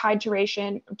disparities tied to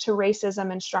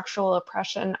racism and structural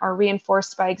oppression are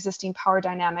reinforced by existing power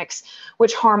dynamics,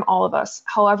 which harm all of us.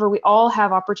 However, we all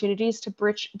have opportunities to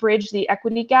bridge the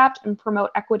equity gap and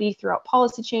promote equity throughout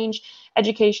policy change,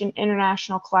 education,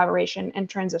 international collaboration, and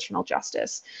transitional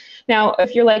justice. Now,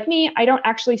 if you're like me, I don't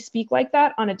actually speak like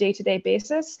that on a day-to-day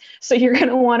basis. So you're going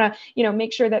to want to,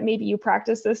 make sure that maybe you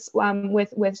practice this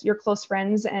with your close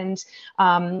friends and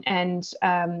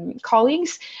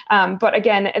colleagues. But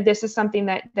again, this is something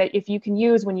that if you can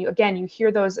use when you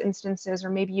hear those instances, or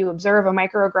maybe you observe a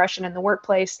microaggression in the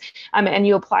workplace, and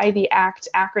you apply the ACT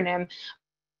acronym,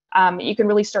 you can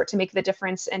really start to make the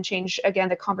difference and change, again,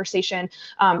 the conversation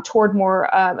toward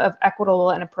more of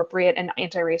equitable and appropriate and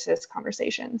anti-racist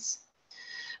conversations.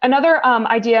 Another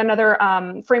idea, another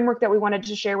framework that we wanted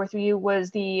to share with you was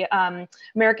the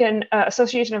American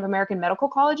Association of American Medical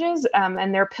Colleges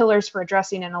and their pillars for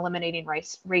addressing and eliminating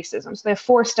racism. So they have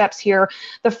 4 steps here.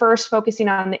 The first, focusing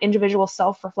on the individual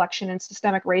self-reflection and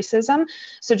systemic racism.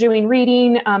 So doing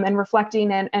reading and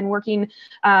reflecting and working,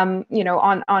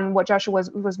 on what Joshua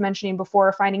was mentioning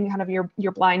before, finding kind of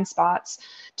your blind spots.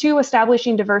 2,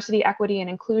 establishing diversity, equity, and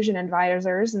inclusion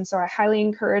advisors. And so I highly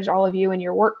encourage all of you in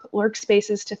your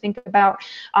workspaces to think about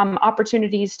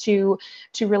opportunities to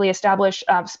really establish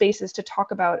spaces to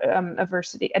talk about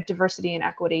diversity and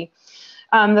equity.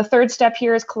 The third step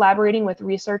here is collaborating with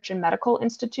research and medical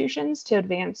institutions to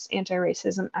advance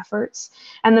anti-racism efforts.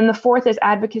 And then the fourth is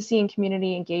advocacy and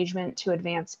community engagement to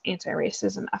advance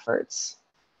anti-racism efforts.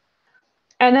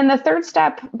 And then the third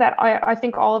step that I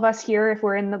think all of us here, if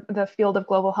we're in the field of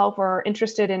global health or are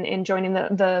interested in joining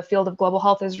the field of global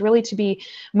health, is really to be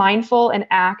mindful and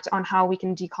act on how we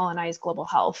can decolonize global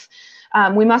health.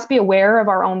 We must be aware of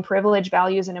our own privilege,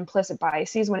 values, and implicit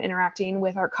biases when interacting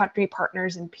with our country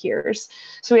partners and peers.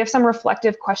 So we have some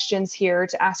reflective questions here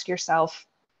to ask yourself.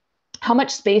 How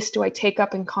much space do I take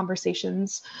up in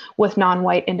conversations with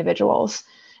non-white individuals?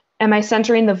 Am I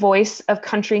centering the voice of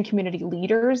country and community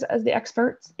leaders as the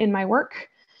experts in my work?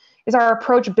 Is our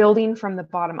approach building from the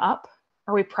bottom up?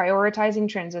 Are we prioritizing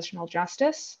transitional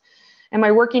justice? Am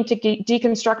I working to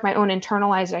deconstruct my own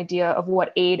internalized idea of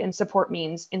what aid and support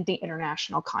means in the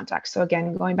international context? So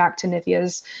again, going back to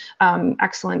Nithya's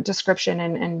excellent description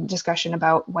and discussion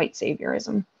about white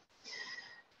saviorism.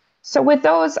 So with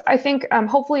those, I think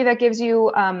hopefully that gives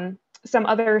you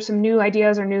some new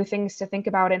ideas or new things to think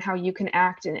about and how you can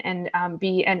act and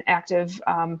be an active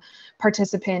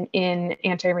participant in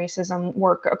anti-racism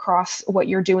work across what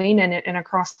you're doing and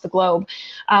across the globe.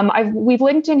 We've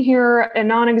linked in here a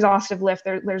non-exhaustive list.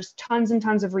 There's tons and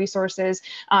tons of resources.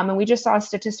 And we just saw a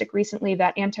statistic recently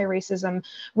that anti-racism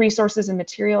resources and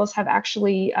materials have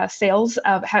actually, sales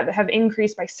have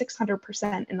increased by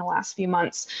 600% in the last few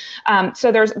months.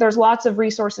 So there's lots of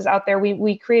resources out there.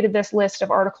 We created this list of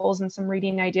articles and some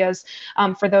reading ideas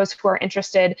for those who are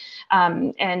interested,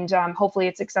 and hopefully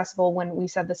it's accessible when we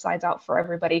set the slides out for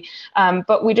everybody.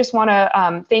 But we just want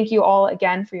to thank you all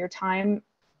again for your time.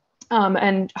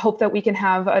 And hope that we can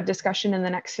have a discussion in the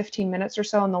next 15 minutes or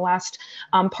so in the last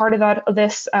part of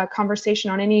this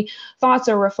conversation on any thoughts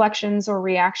or reflections or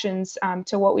reactions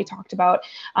to what we talked about,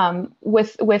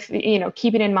 with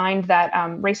keeping in mind that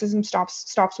racism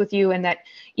stops with you, and that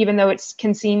even though it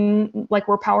can seem like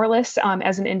we're powerless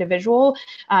as an individual,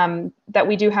 that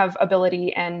we do have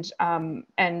ability and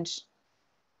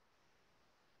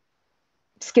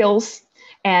skills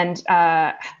and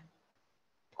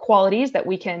qualities that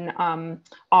we can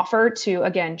offer to,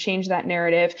 again, change that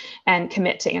narrative and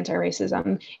commit to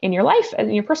anti-racism in your life,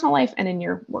 in your personal life, and in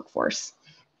your workforce.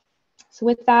 So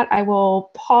with that, I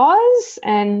will pause,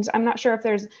 and I'm not sure if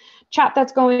there's chat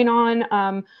that's going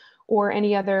on or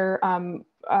any other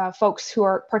folks who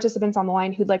are participants on the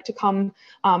line who'd like to come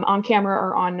on camera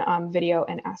or on video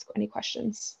and ask any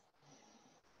questions.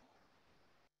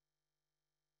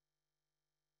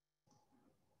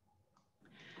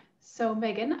 So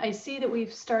Megan, I see that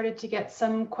we've started to get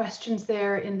some questions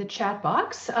there in the chat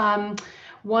box.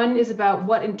 One is about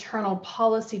what internal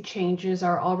policy changes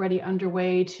are already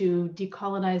underway to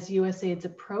decolonize USAID's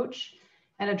approach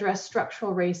and address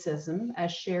structural racism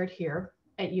as shared here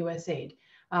at USAID.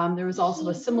 There was also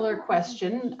a similar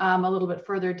question a little bit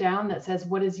further down that says,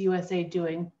 what is USAID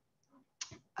doing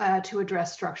to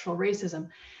address structural racism?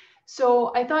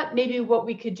 So I thought maybe what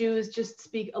we could do is just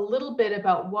speak a little bit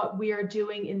about what we are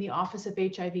doing in the Office of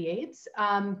HIV/AIDS,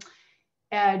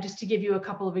 just to give you a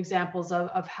couple of examples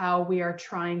of how we are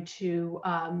trying to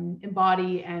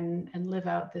embody and live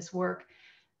out this work.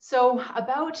 So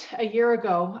about a year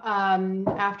ago,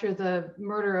 after the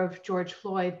murder of George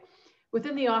Floyd,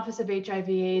 within the Office of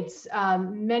HIV/AIDS,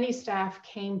 many staff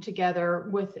came together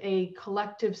with a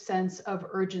collective sense of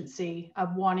urgency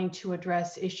of wanting to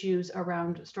address issues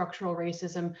around structural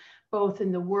racism, both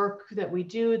in the work that we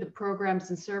do, the programs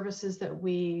and services that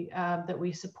we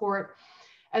support,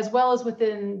 as well as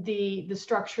within the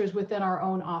structures within our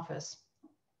own office.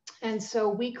 And so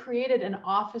we created an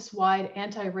office-wide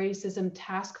anti-racism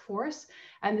task force,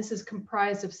 and this is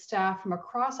comprised of staff from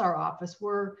across our office.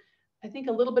 We're, I think,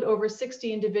 a little bit over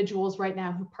 60 individuals right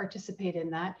now who participate in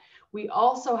that. We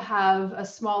also have a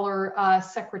smaller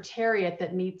secretariat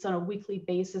that meets on a weekly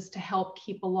basis to help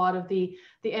keep a lot of the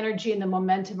energy and the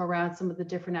momentum around some of the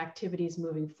different activities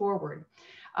moving forward.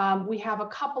 We have a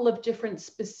couple of different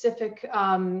specific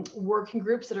working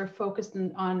groups that are focused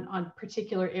on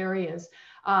particular areas.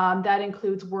 That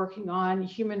includes working on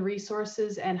human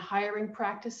resources and hiring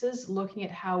practices, looking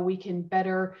at how we can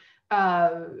better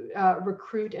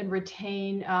recruit and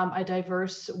retain a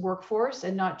diverse workforce,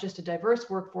 and not just a diverse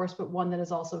workforce, but one that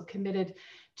is also committed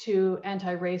to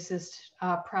anti-racist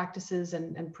practices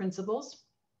and principles.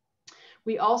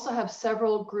 We also have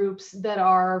several groups that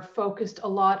are focused a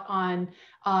lot on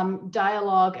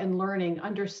dialogue and learning,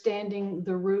 understanding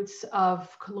the roots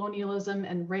of colonialism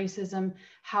and racism,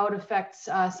 how it affects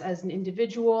us as an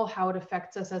individual, how it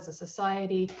affects us as a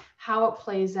society, how it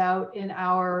plays out in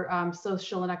our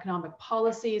social and economic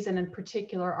policies, and in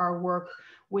particular, our work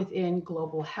within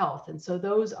global health. And so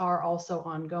those are also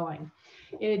ongoing.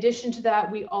 In addition to that,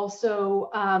 we also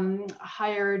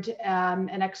hired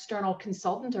an external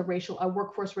consultant, a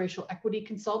workforce racial equity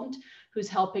consultant, who's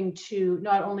helping to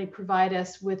not only provide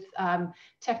us with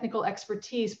technical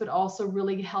expertise, but also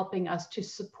really helping us to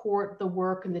support the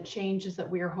work and the changes that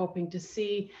we are hoping to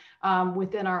see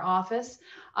within our office.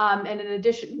 And in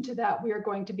addition to that, we are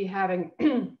going to be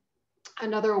having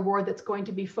another award that's going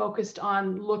to be focused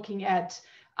on looking at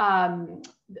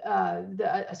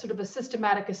sort of a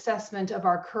systematic assessment of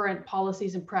our current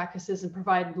policies and practices and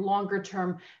provide longer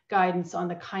term guidance on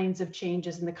the kinds of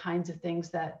changes and the kinds of things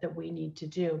that we need to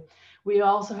do. We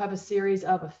also have a series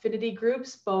of affinity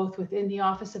groups, both within the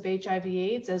Office of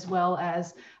HIV/AIDS as well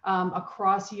as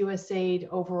across USAID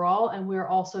overall. And we're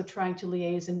also trying to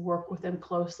liaise and work with them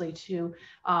closely to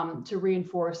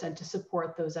reinforce and to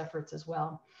support those efforts as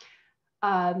well.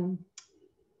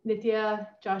 Nithya,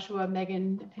 Joshua,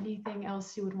 Megan, anything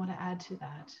else you would want to add to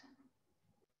that?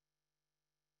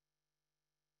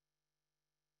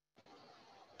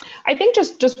 I think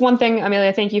just one thing,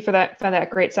 Amelia, thank you for that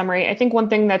great summary. I think one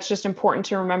thing that's just important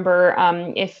to remember,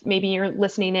 if maybe you're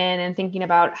listening in and thinking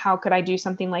about how could I do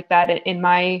something like that in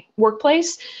my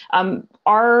workplace,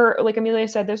 like Amelia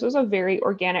said, this was a very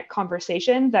organic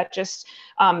conversation that just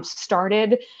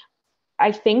started,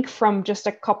 I think, from just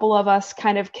a couple of us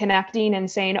kind of connecting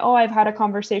and saying, oh, I've had a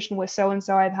conversation with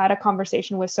so-and-so, I've had a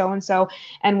conversation with so-and-so,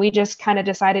 and we just kind of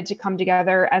decided to come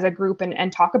together as a group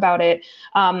and talk about it.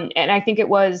 And I think it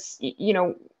was,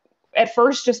 at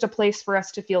first just a place for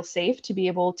us to feel safe, to be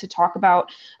able to talk about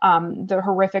the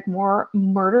horrific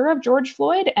murder of George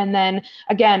Floyd, and then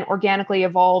again organically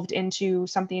evolved into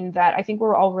something that I think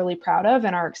we're all really proud of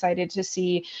and are excited to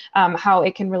see how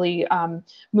it can really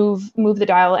move the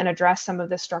dial and address some of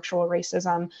the structural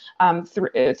racism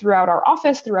throughout our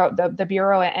office, throughout the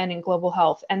Bureau, and in global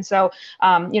health. And so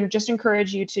just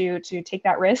encourage you to take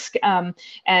that risk,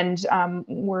 and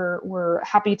we're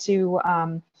happy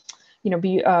to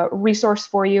be a resource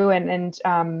for you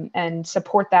and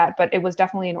support that. But it was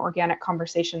definitely an organic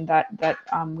conversation that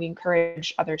we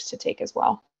encourage others to take as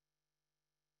well.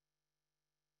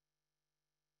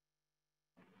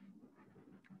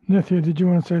 Nithya, did you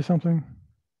want to say something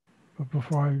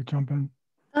before I jump in?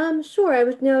 Sure. I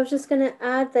was just going to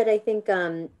add that I think,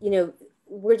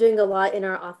 we're doing a lot in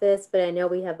our office, but I know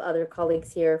we have other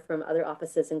colleagues here from other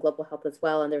offices in global health as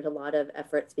well. And there's a lot of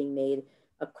efforts being made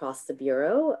across the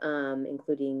Bureau,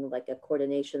 including like a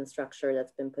coordination structure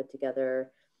that's been put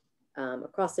together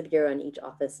across the Bureau, and each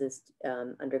office is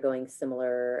undergoing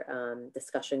similar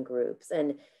discussion groups.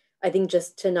 And I think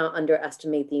just to not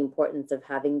underestimate the importance of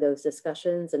having those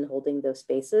discussions and holding those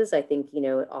spaces. I think,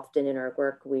 often in our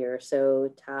work, we are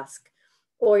so task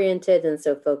oriented and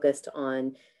so focused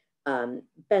on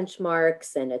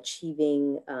benchmarks and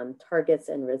achieving targets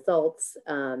and results.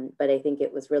 But I think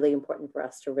it was really important for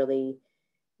us to really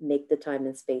make the time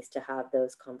and space to have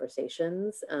those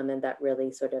conversations. And that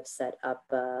really sort of set up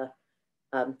a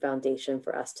foundation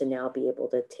for us to now be able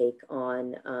to take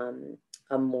on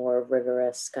a more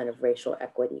rigorous kind of racial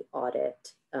equity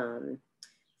audit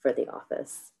for the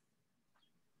office.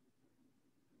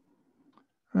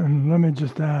 And let me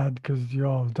just add, because you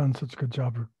all have done such a good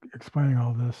job of explaining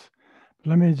all this,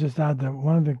 let me just add that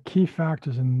one of the key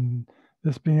factors in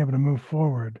this being able to move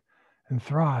forward and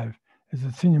thrive is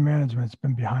that senior management's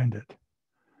been behind it.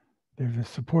 They've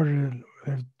supported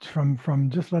it from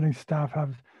just letting staff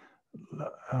have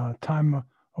time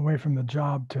away from the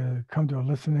job to come to a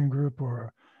listening group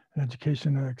or an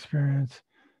education experience,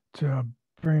 to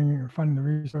finding the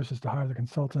resources to hire the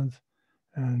consultants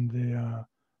and the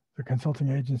consulting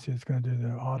agency is going to do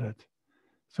the audit.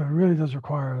 So it really does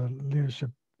require leadership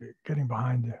getting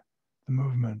behind the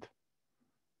movement.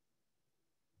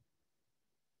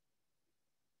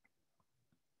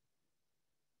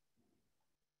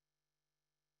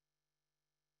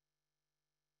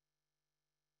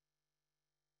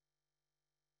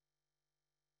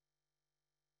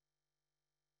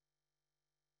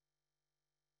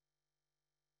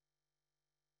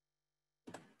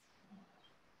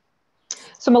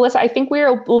 So Melissa, I think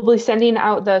we'll be sending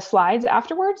out the slides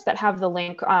afterwards that have the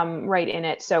link right in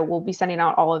it. So we'll be sending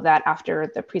out all of that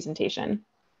after the presentation.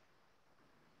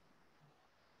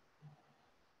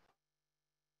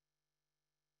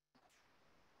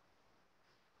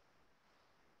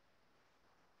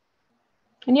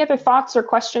 Any other thoughts or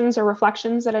questions or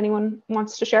reflections that anyone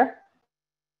wants to share?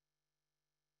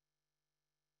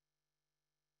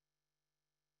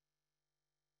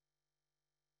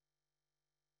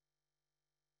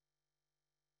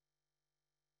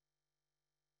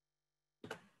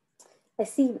 I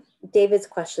see David's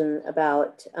question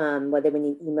about whether we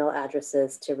need email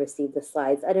addresses to receive the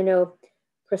slides. I don't know,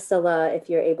 Priscilla, if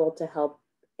you're able to help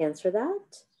answer that.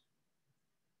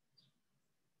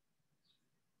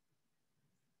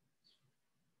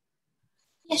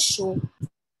 Yes, sure.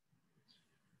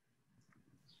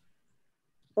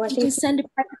 Well, You can send a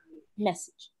private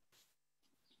message.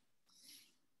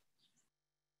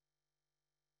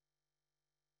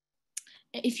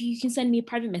 If you can send me a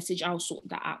private message, I'll sort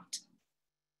that out.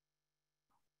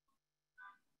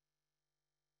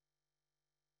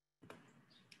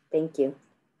 Thank you.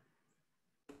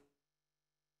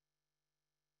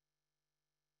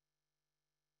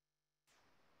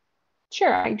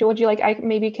 Sure. Would you like, I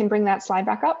maybe can bring that slide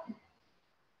back up?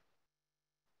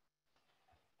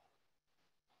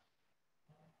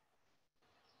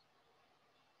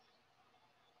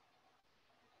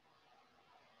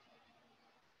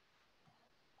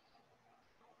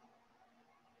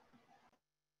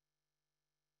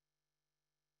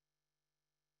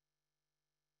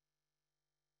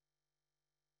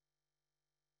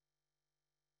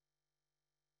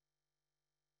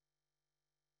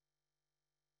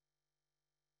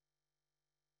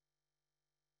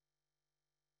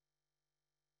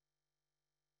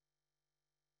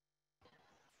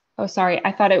 Oh, sorry.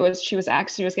 I thought it was she was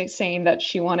saying that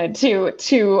she wanted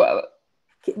to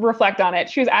reflect on it.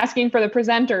 She was asking for the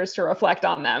presenters to reflect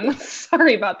on them.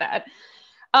 Sorry about that.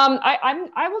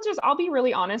 I'll be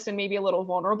really honest and maybe a little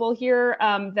vulnerable here,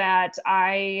 that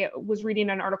I was reading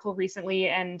an article recently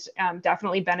and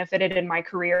definitely benefited in my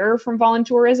career from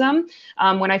volunteerism.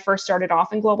 When I first started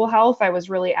off in global health, I was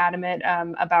really adamant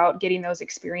about getting those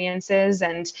experiences,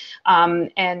 and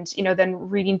then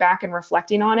reading back and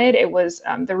reflecting on it, it was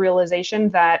the realization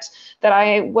that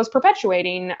I was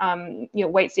perpetuating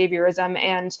white saviorism,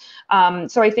 and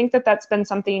so I think that that's been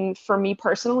something for me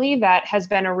personally that has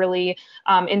been a really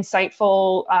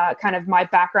insightful kind of my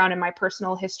background and my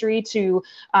personal history to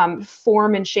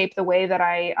form and shape the way that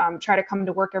I try to come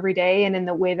to work every day, and in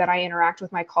the way that I interact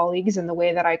with my colleagues, and the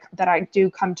way that I do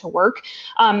come to work.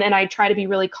 And I try to be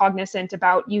really cognizant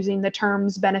about using the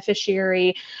terms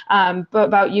beneficiary, but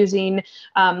about using,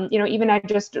 even I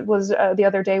just was the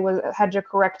other day had to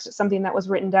correct something that was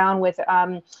written down with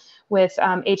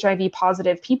HIV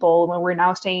positive people, when we're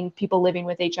now saying people living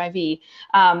with HIV.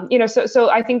 So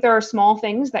I think there are small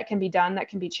things that can be done, that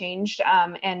can be changed,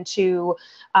 and to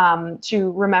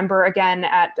remember, again,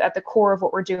 at the core of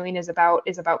what we're doing is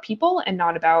about people, and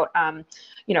not about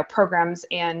programs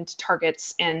and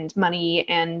targets and money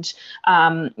and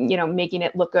making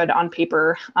it look good on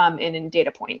paper and in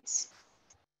data points.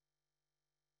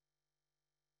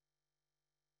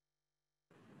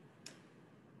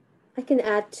 I can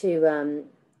add to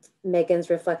Megan's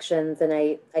reflections, and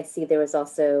I see there was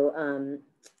also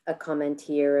a comment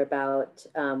here about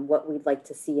what we'd like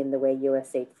to see in the way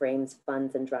USAID frames,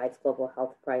 funds, and drives global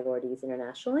health priorities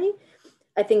internationally.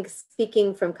 I think,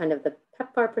 speaking from kind of the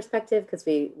PEPFAR perspective, because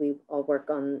we all work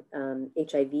on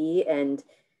HIV, and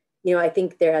I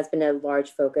think there has been a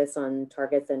large focus on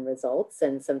targets and results,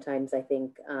 and sometimes I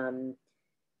think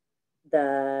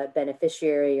the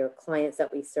beneficiary or clients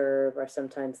that we serve are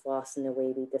sometimes lost in the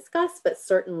way we discuss, but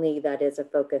certainly that is a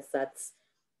focus that's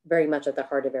very much at the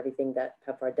heart of everything that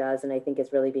PEPFAR does, and I think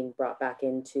is really being brought back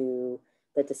into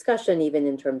the discussion, even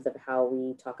in terms of how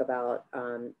we talk about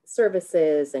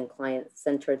services and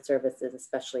client-centered services,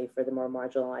 especially for the more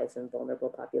marginalized and vulnerable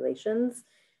populations.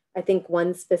 I think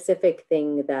one specific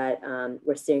thing that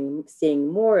we're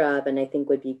seeing more of, and I think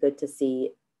would be good to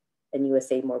see in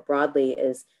USAID more broadly,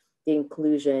 is the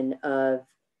inclusion of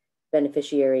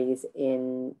beneficiaries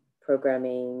in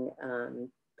programming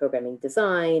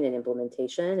design and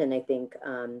implementation. And I think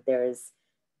there's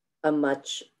a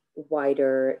much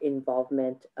wider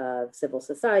involvement of civil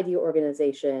society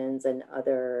organizations and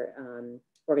other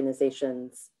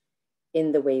organizations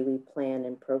in the way we plan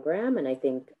and program. And I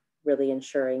think really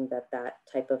ensuring that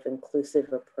type of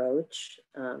inclusive approach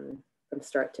from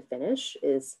start to finish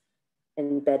is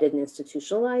embedded and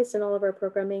institutionalized in all of our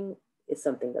programming is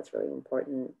something that's really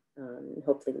important.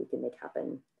 Hopefully we can make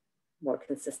happen more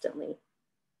consistently.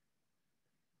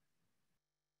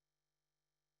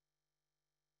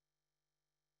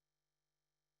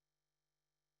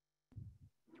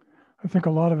 I think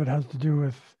a lot of it has to do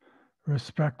with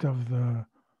respect of the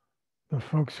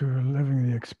folks who are living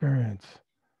the experience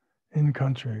in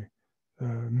country, the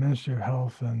Ministry of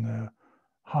Health and the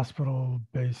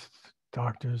hospital-based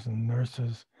doctors and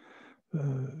nurses,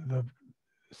 the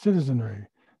citizenry.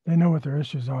 They know what their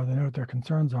issues are, they know what their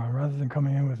concerns are. Rather than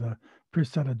coming in with a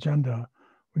preset agenda,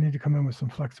 we need to come in with some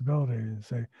flexibility and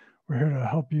say, we're here to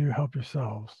help you help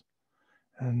yourselves,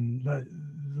 and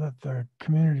let the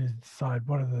communities decide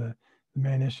what are the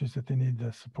main issues that they need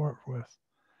the support with,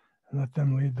 and let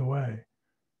them lead the way,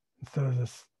 instead of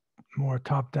this more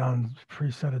top-down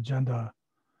preset agenda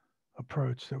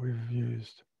approach that we've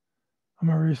used. I'm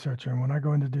a researcher, and when I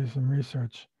go in to do some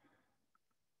research,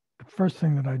 the first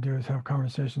thing that I do is have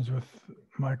conversations with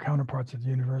my counterparts at the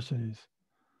universities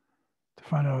to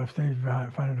find out if they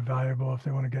find it valuable, if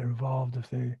they want to get involved,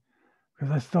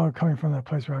 because I still coming from that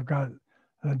place where I've got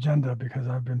an agenda because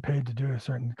I've been paid to do a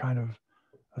certain kind of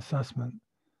assessment.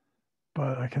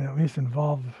 but I can at least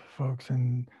involve folks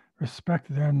and respect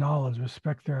their knowledge,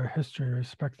 respect their history,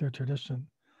 respect their tradition,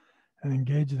 and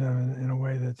engage them in a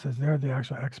way that says they're the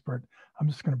actual expert. I'm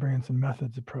just going to bring in some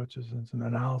methods approaches and some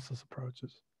analysis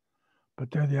approaches, but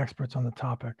they're the experts on the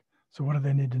topic. So what do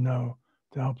they need to know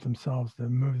to help themselves, to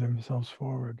move themselves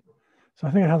forward? So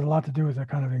I think it has a lot to do with that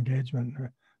kind of engagement,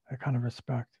 that kind of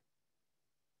respect.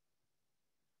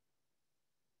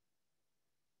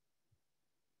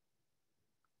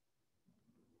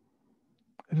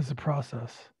 It is a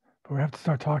process, but we have to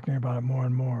start talking about it more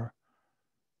and more.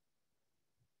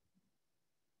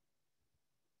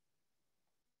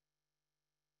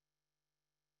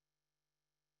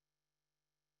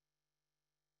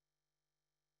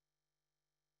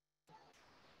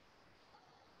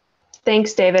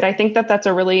 Thanks, David. I think that that's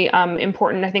a really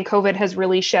important. I think COVID has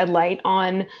really shed light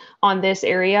on this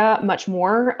area much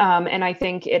more, and I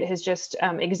think it has just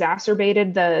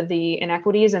exacerbated the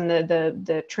inequities and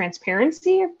the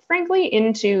transparency, frankly,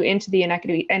 into the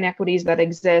inequities that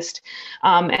exist.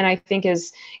 And I think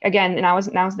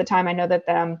now's the time. I know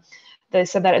that they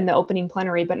said that in the opening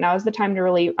plenary, but now is the time to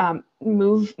really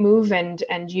move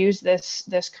and use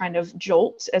this kind of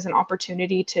jolt as an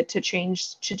opportunity to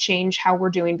change how we're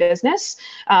doing business,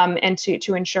 and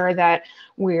to ensure that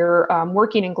we're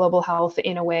working in global health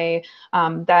in a way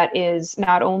that is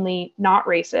not only not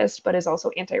racist, but is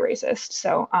also anti-racist.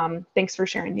 So thanks for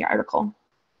sharing the article.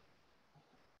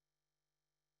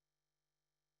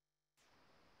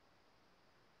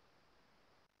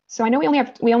 So I know we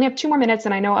only have 2 more minutes,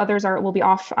 and I know others will be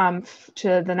off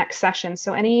to the next session.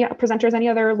 So any presenters, any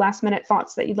other last minute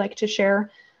thoughts that you'd like to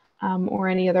share, or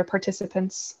any other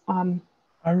participants? Feel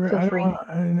free.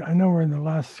 I know we're in the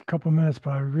last couple of minutes, but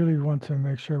I really want to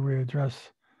make sure we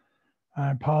address.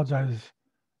 I apologize,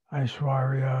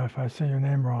 Aishwarya, if I say your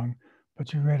name wrong,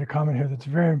 but you made a comment here that's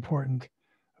very important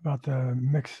about the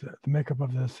makeup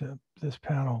of this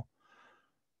panel.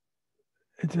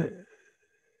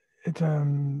 It's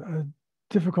a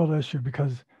difficult issue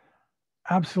because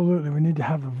absolutely we need to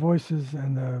have the voices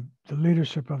and the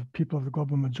leadership of people of the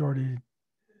global majority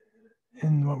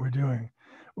in what we're doing.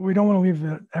 But we don't want to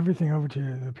leave everything over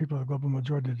to the people of the global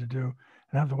majority to do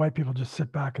and have the white people just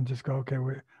sit back and just go, okay,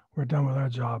 we're done with our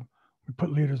job. We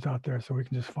put leaders out there so we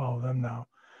can just follow them now.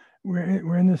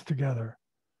 We're in this together.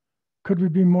 Could we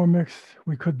be more mixed?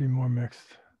 We could be more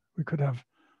mixed. We could have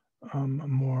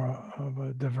more of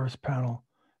a diverse panel.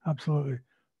 Absolutely.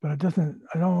 But I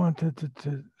don't want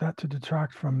that to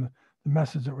detract from the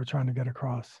message that we're trying to get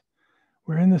across.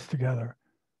 We're in this together.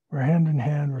 We're hand in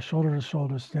hand, we're shoulder to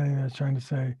shoulder, standing there trying to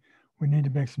say, we need to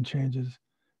make some changes.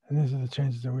 And these are the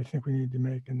changes that we think we need to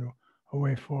make in a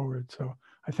way forward. So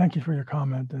I thank you for your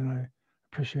comment, and I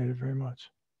appreciate it very much.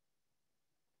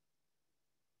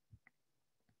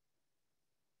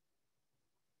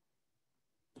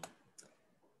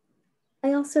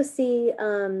 I also see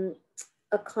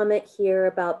a comment here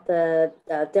about the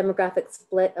demographic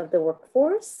split of the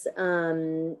workforce,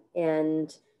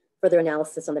 and further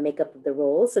analysis on the makeup of the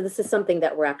roles. So this is something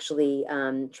that we're actually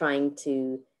trying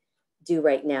to do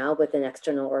right now with an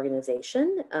external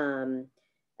organization.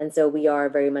 And so we are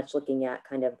very much looking at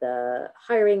kind of the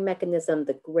hiring mechanism,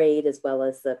 the grade, as well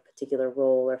as the particular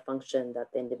role or function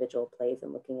that the individual plays,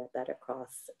 and looking at that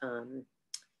across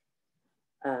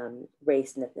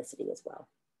race and ethnicity as well.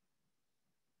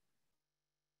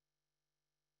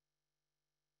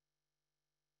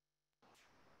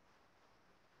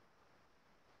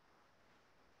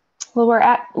 Well,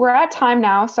 we're at time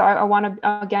now, so I want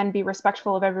to again be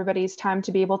respectful of everybody's time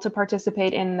to be able to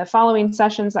participate in the following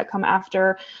sessions that come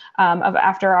after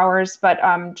after hours. But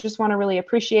just want to really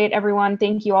appreciate everyone.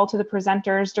 Thank you all to the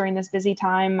presenters during this busy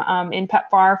time in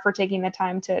PEPFAR for taking the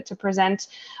time to present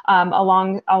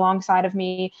alongside of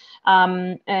me.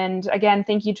 And again,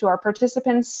 thank you to our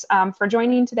participants for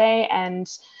joining today, and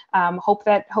hope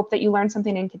that you learned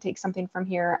something and can take something from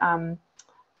here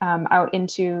out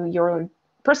into your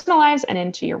personal lives and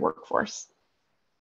into your workforce.